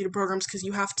musical theater programs because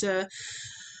you have to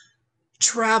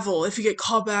travel if you get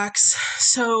callbacks.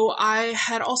 So I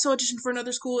had also auditioned for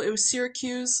another school. It was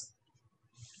Syracuse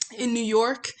in New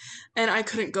York, and I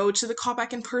couldn't go to the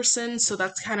callback in person, so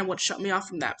that's kind of what shut me off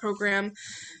from that program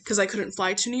because I couldn't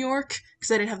fly to New York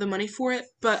because I didn't have the money for it.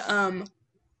 But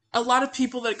a lot of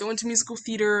people that go into musical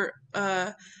theater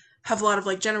have a lot of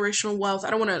like generational wealth.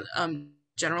 I don't want to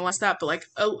generalize that, but like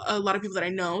a lot of people that I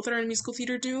know that are in musical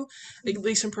theater do, like, at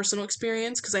least from personal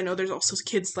experience, because I know there's also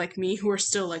kids like me who are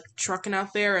still like trucking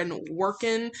out there and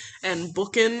working and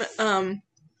booking.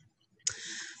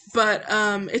 But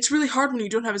it's really hard when you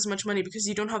don't have as much money because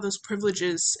you don't have those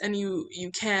privileges and you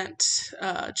can't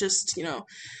just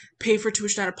pay for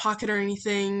tuition out of pocket or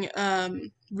anything.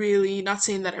 Really, not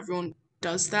saying that everyone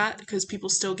does that because people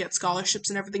still get scholarships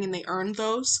and everything and they earn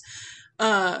those.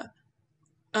 Uh,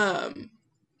 um,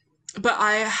 but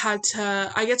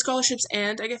I get scholarships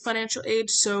and I get financial aid,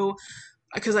 so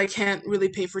because I can't really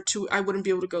pay for two, I wouldn't be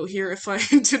able to go here if I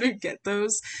didn't get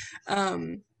those.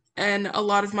 Um, and a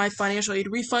lot of my financial aid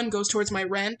refund goes towards my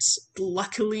rent.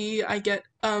 Luckily, I get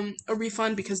a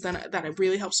refund because then that it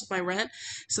really helps with my rent.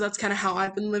 So that's kind of how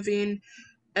I've been living.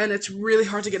 And it's really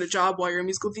hard to get a job while you're a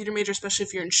musical theater major, especially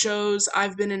if you're in shows.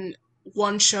 I've been in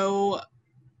one show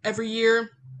every year,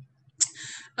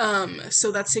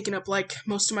 so that's taken up like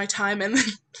most of my time. And then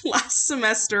last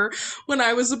semester, when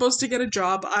I was supposed to get a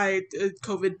job,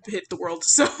 COVID hit the world.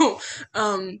 So,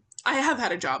 I have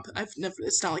had a job. I've never.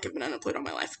 It's not like I've been unemployed all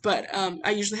my life, but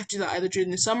I usually have to do that either during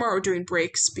the summer or during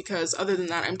breaks because other than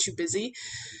that, I'm too busy.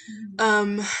 Mhm.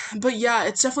 Um, but yeah,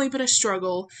 it's definitely been a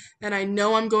struggle, and I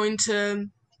know I'm going to.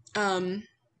 Um,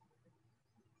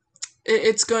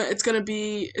 it's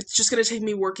just gonna take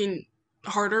me working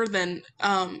harder than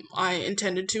I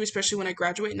intended to, especially when I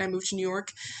graduate and I move to New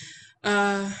York.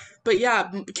 But yeah,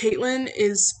 Caitlin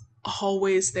is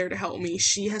always there to help me.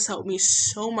 She has helped me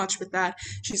so much with that.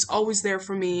 She's always there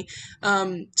for me.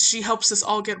 She helps us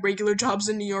all get regular jobs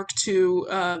in New York too.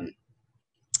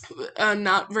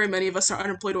 Not very many of us are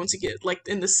unemployed once you get like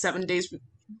in the 7 days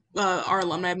our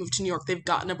alumni have moved to New York, they've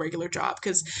gotten a regular job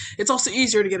because it's also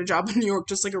easier to get a job in New York,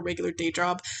 just like a regular day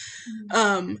job. Mhm.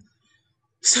 Um,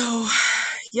 so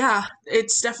yeah,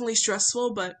 it's definitely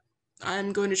stressful, but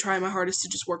I'm going to try my hardest to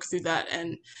just work through that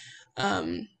and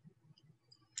um,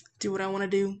 do what I want to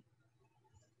do.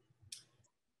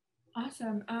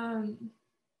 Awesome.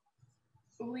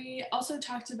 We also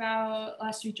talked about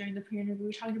last week during the pre-interview,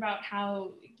 we talked about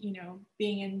how,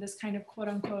 being in this kind of quote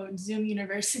unquote Zoom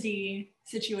university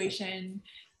situation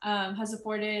has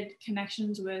afforded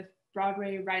connections with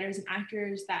Broadway writers and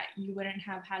actors that you wouldn't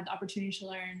have had the opportunity to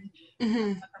learn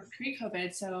Hmm. from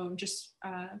pre-COVID. So just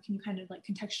can you kind of like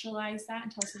contextualize that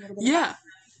and tell us a little bit about Yeah.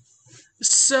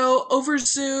 So over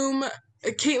Zoom,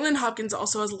 Caitlin Hopkins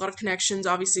also has a lot of connections,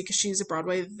 obviously, because she's a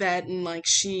Broadway vet and like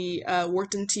she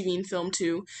worked in TV and film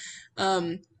too.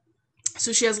 Um,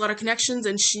 so she has a lot of connections,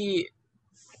 and she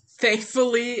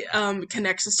thankfully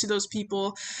connects us to those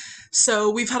people. So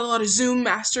we've had a lot of Zoom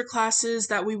master classes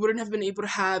that we wouldn't have been able to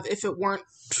have if it weren't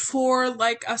for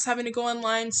like us having to go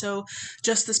online. So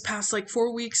just this past like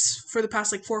 4 weeks, for the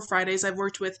past like 4 Fridays, I've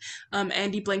worked with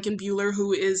Andy Blankenbuehler,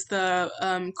 who is the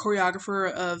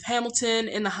choreographer of Hamilton,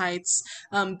 In the Heights,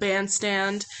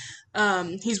 Bandstand.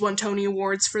 He's won Tony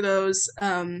Awards for those.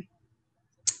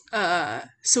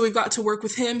 So we got to work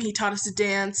with him. He taught us to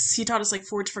dance. He taught us like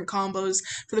 4 different combos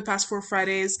for the past 4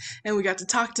 Fridays, and we got to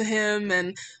talk to him,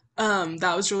 and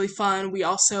that was really fun. We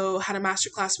also had a master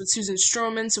class with Susan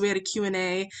Stroman, so we had a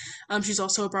Q&A. She's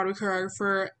also a Broadway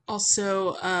choreographer. Also,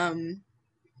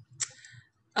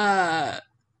 uh,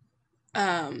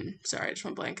 sorry, I just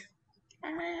went blank.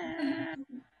 that.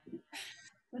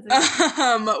 That's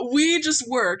okay. We just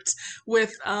worked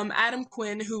with Adam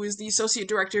Quinn, who is the associate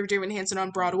director of Dear Evan Hansen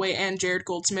on Broadway, and Jared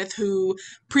Goldsmith, who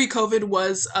pre-COVID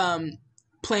was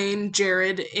playing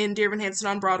Jared in Dear Evan Hansen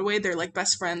on Broadway. They're like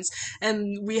best friends,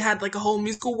 and we had like a whole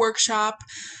musical workshop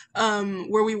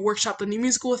where we workshopped a new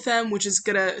musical with them, which is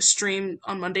gonna stream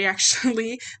on Monday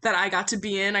actually. That I got to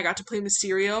be in. I got to play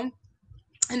Mysterio,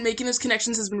 and making those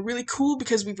connections has been really cool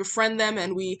because we befriend them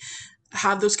and we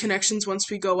have those connections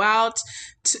once we go out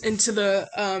into the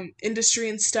industry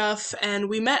and stuff. And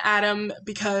we met Adam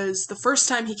because the first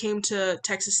time he came to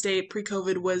Texas State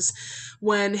pre-COVID was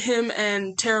when him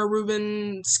and Tara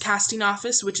Rubin's casting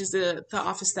office, which is the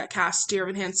office that casts Dear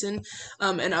Evan Hansen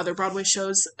and other Broadway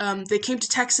shows, they came to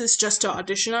Texas just to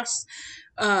audition us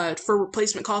for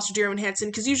replacement calls for Dear Evan Hansen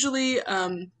because usually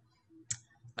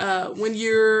when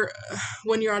you're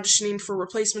auditioning for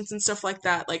replacements and stuff like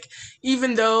that, like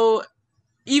even though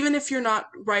even if you're not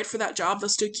right for that job, they'll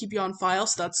still keep you on file.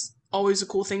 So that's always a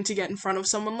cool thing to get in front of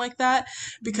someone like that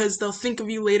because they'll think of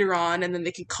you later on, and then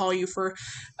they can call you for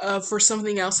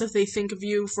something else if they think of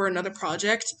you for another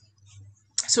project.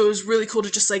 So it was really cool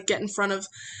to just like get in front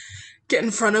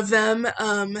of them.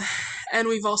 And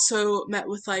we've also met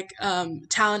with like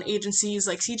talent agencies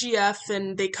like CGF,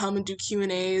 and they come and do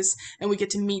Q&As, and we get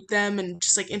to meet them and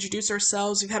just like introduce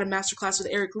ourselves. We've had a masterclass with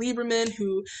Eric Lieberman,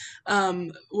 who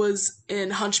was in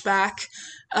Hunchback,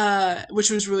 which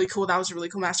was really cool. That was a really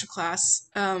cool masterclass.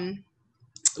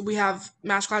 We have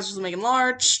masterclasses with Megan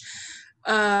Larch.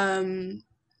 Um,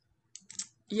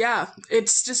 Yeah,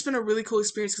 it's just been a really cool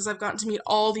experience because I've gotten to meet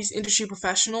all these industry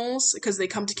professionals because they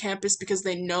come to campus because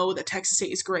they know that Texas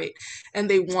State is great and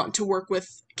they want to work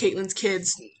with Caitlin's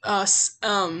kids, us,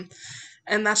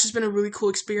 and that's just been a really cool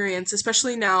experience,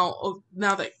 especially now.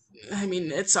 Now that I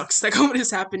mean, it sucks that COVID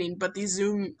is happening, but these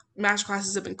Zoom master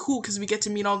classes have been cool because we get to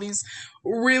meet all these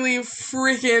really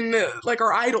freaking like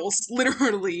our idols,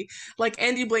 literally. Like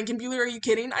Andy Blankenbuehler, are you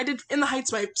kidding? I did In the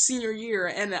Heights my senior year,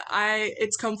 and I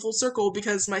it's come full circle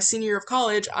because my senior year of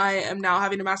college, I am now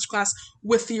having a master class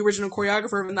with the original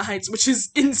choreographer of In the Heights, which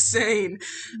is insane.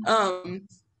 Um,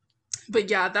 but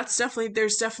yeah, that's definitely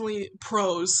there's definitely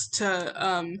pros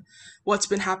to what's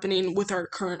been happening with our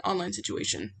current online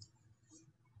situation.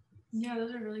 Yeah,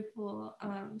 those are really cool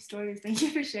stories. Thank you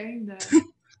for sharing those.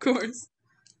 Of course.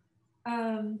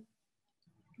 Um,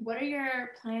 what are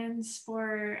your plans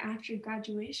for after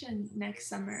graduation next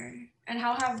summer? And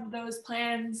how have those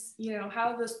plans, how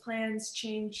have those plans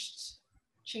changed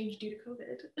due to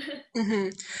COVID? hmm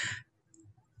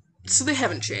So they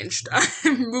haven't changed.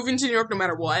 I'm moving to New York no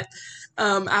matter what.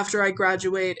 After I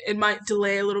graduate, it might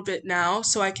delay a little bit now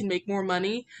so I can make more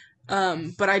money.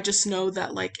 But I just know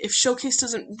that like if showcase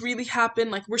doesn't really happen,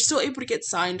 like we're still able to get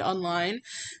signed online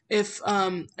if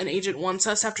an agent wants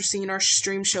us after seeing our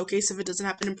stream showcase if it doesn't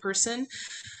happen in person.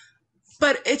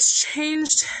 But it's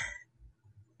changed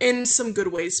in some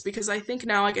good ways because I think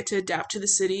now I get to adapt to the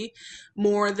city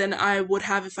more than I would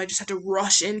have if I just had to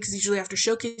rush in because usually after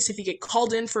showcase if you get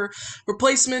called in for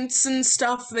replacements and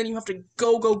stuff then you have to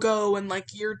go and like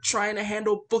you're trying to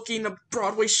handle booking a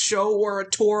Broadway show or a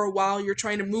tour while you're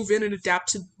trying to move in and adapt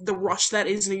to the rush that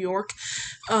is New York.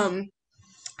 Um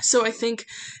so I think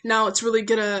now it's really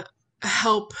gonna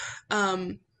help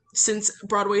since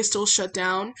Broadway is still shut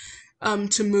down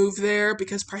to move there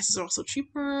because prices are also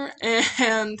cheaper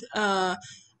and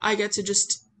I get to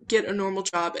just get a normal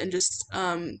job and just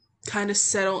kind of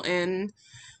settle in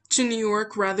to New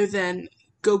York rather than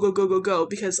go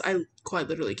because I quite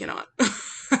literally cannot.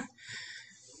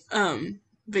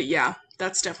 But yeah,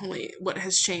 that's definitely what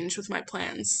has changed with my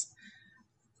plans.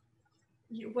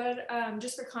 What,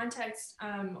 just for context,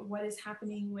 what is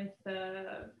happening with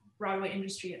the Broadway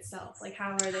industry itself? Like,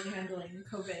 how are they handling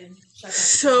COVID shutdown?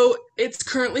 So it's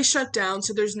currently shut down,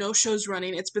 so there's no shows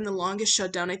running. It's been the longest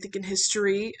shutdown I think in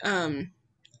history.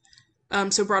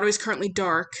 So Broadway's currently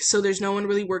dark, so there's no one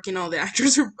really working. All the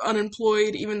actors are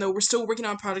unemployed, even though we're still working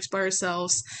on projects by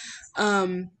ourselves.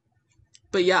 Um,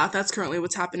 but yeah, that's currently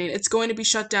what's happening. It's going to be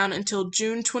shut down until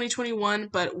June 2021,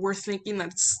 but we're thinking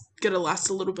that's gonna last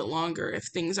a little bit longer if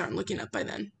things aren't looking up by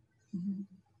then. Mhm.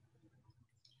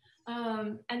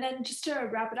 And then just to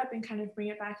wrap it up and kind of bring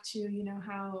it back to,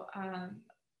 how,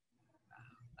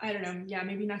 I don't know, yeah,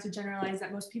 maybe not to generalize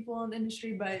that most people in the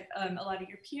industry, but a lot of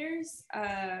your peers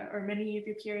or many of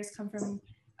your peers come from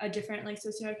a different like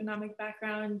socioeconomic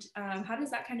background. How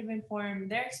does that kind of inform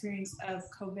their experience of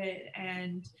COVID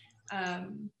and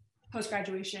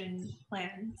post-graduation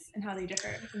plans and how they differ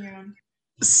from your own?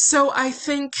 So I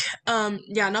think,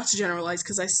 yeah, not to generalize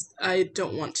because I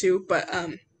don't want to, but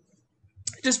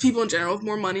just people in general with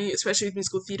more money, especially with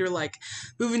musical theater, like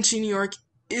moving to New York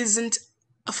isn't,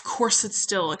 of course, it's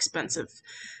still expensive,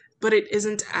 but it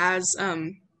isn't as, uh,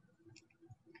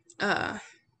 how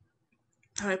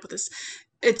do I put this?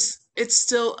 It's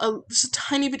still just a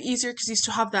tiny bit easier because you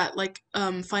still have that like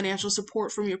financial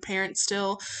support from your parents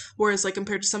still, whereas like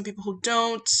compared to some people who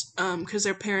don't, because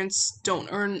their parents don't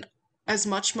earn as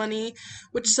much money,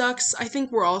 which sucks. I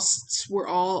think we're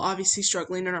all obviously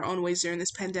struggling in our own ways during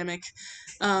this pandemic,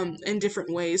 in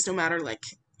different ways, no matter like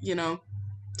you know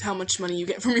how much money you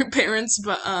get from your parents,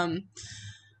 but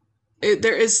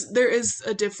there is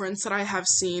a difference that I have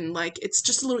seen. Like it's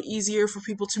just a little easier for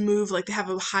people to move. Like they have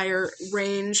a higher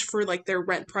range for like their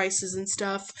rent prices and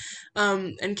stuff,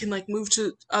 and can like move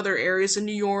to other areas in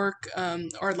New York,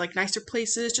 or like nicer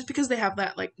places, just because they have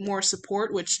that like more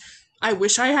support. Which I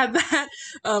wish I had that.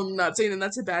 Not saying that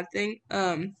that's a bad thing.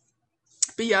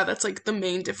 But yeah, that's like the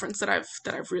main difference that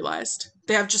I've realized.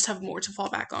 They just have more to fall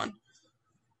back on.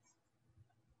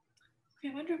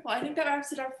 Okay, wonderful. I think that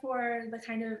wraps it up for the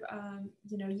kind of,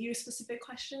 you specific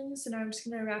questions. And I'm just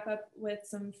going to wrap up with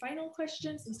some final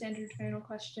questions, some standard final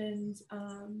questions.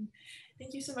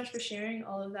 Thank you so much for sharing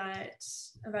all of that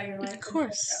about your Of life and for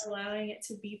course, allowing it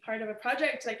to be part of a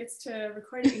project that gets to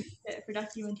record it and use it for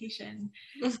documentation.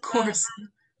 of Um, course.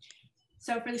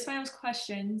 so for these final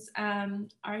questions,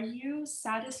 are you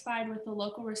satisfied with the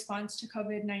local response to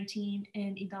COVID-19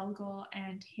 in Hidalgo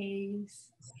and is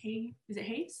it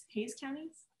Hayes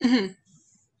counties?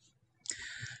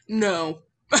 No.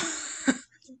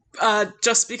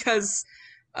 Just because.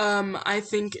 I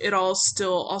think it all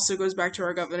still also goes back to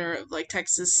our governor of like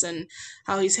Texas and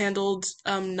how he's handled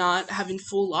not having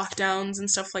full lockdowns and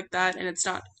stuff like that, and it's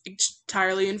not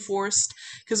entirely enforced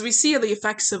because we see the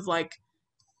effects of like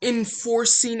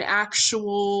enforcing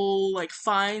actual like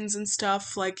fines and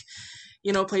stuff like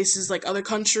places like other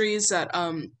countries that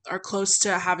are close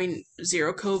to having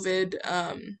zero COVID,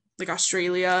 like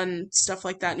Australia and stuff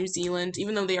like that, New Zealand,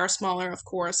 even though they are smaller, of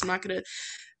course. I'm not gonna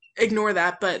ignore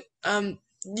that, but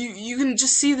you can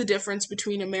just see the difference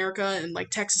between America and like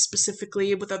Texas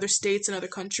specifically with other states and other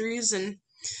countries, and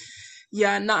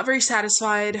yeah, not very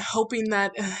satisfied, hoping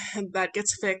that that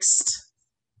gets fixed.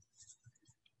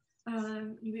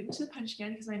 You beat me to the punch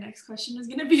again because my next question was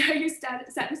going to be: are you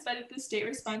satisfied with the state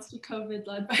response to COVID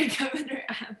led by Governor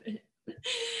Abbott?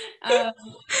 um,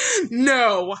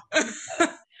 No.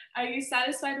 are you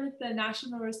satisfied with the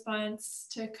national response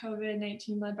to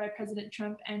COVID-19 led by President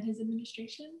Trump and his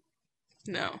administration?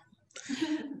 No.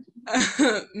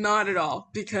 Not at all,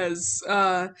 because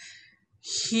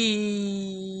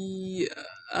he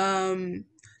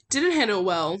didn't handle it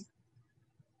well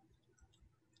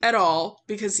at all,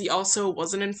 because he also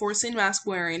wasn't enforcing mask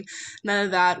wearing, none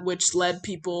of that, which led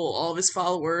people, all of his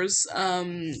followers,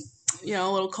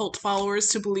 little cult followers,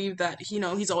 to believe that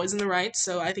he's always in the right.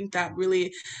 So I think that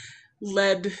really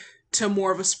led to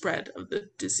more of a spread of the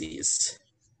disease.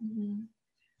 Mm-hmm.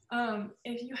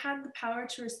 If you had the power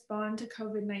to respond to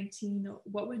COVID-19,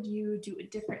 what would you do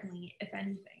differently, if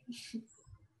anything?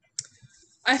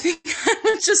 I think I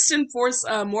would just enforce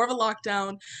more of a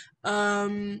lockdown.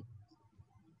 Um,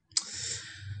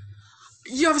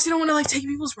 you obviously don't want to like take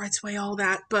people's rights away, all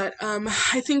that, but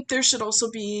I think there should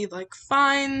also be like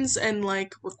fines and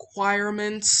like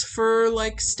requirements for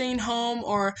like staying home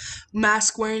or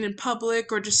mask wearing in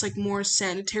public, or just like more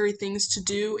sanitary things to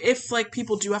do if like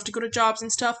people do have to go to jobs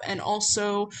and stuff, and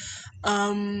also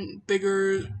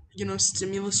bigger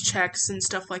stimulus checks and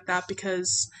stuff like that,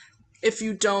 because if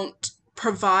you don't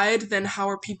provide, then how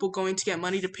are people going to get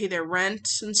money to pay their rent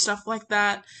and stuff like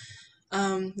that?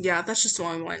 Yeah, that's just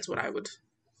along the lines what I would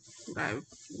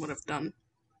have done.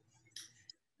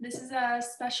 This is a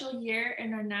special year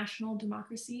in our national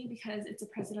democracy because it's a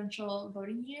presidential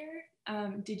voting year.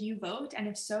 Did you vote? And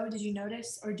if so, did you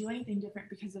notice or do anything different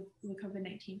because of the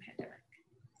COVID-19 pandemic?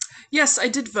 Yes, I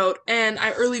did vote, and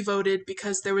I early voted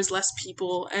because there was less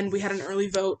people, and we had an early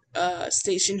vote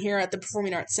station here at the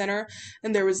Performing Arts Center,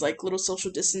 and there was like little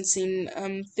social distancing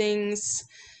things.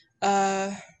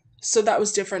 Uh, so that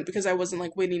was different because I wasn't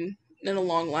like waiting in a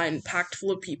long line packed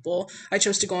full of people. I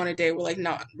chose to go on a day where like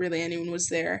not really anyone was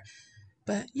there.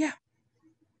 But yeah,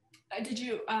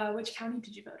 Which county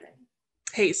did you vote in?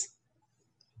 Hayes.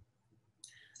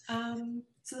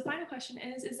 So the final question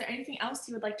is there anything else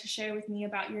you would like to share with me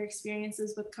about your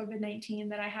experiences with COVID-19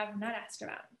 that I have not asked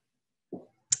about? Or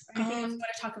anything else you want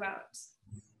to talk about?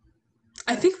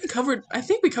 I think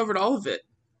we covered all of it.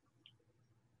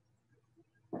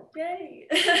 Yay!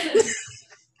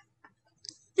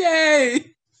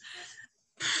 Yay!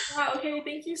 Wow, okay,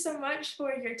 thank you so much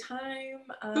for your time.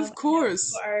 Of I know you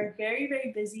course. are very,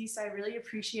 very busy, so I really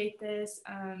appreciate this,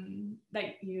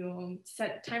 that you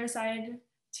set time aside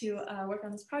to work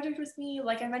on this project with me.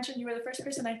 Like I mentioned, you were the first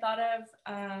person I thought of,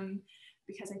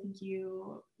 because I think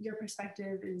your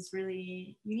perspective is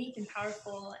really unique and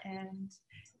powerful. And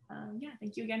yeah,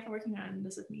 thank you again for working on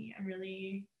this with me. I'm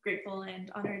really grateful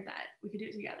and honored that we could do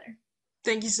it together.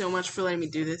 Thank you so much for letting me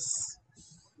do this.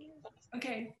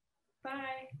 Okay,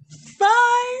 bye.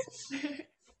 Bye!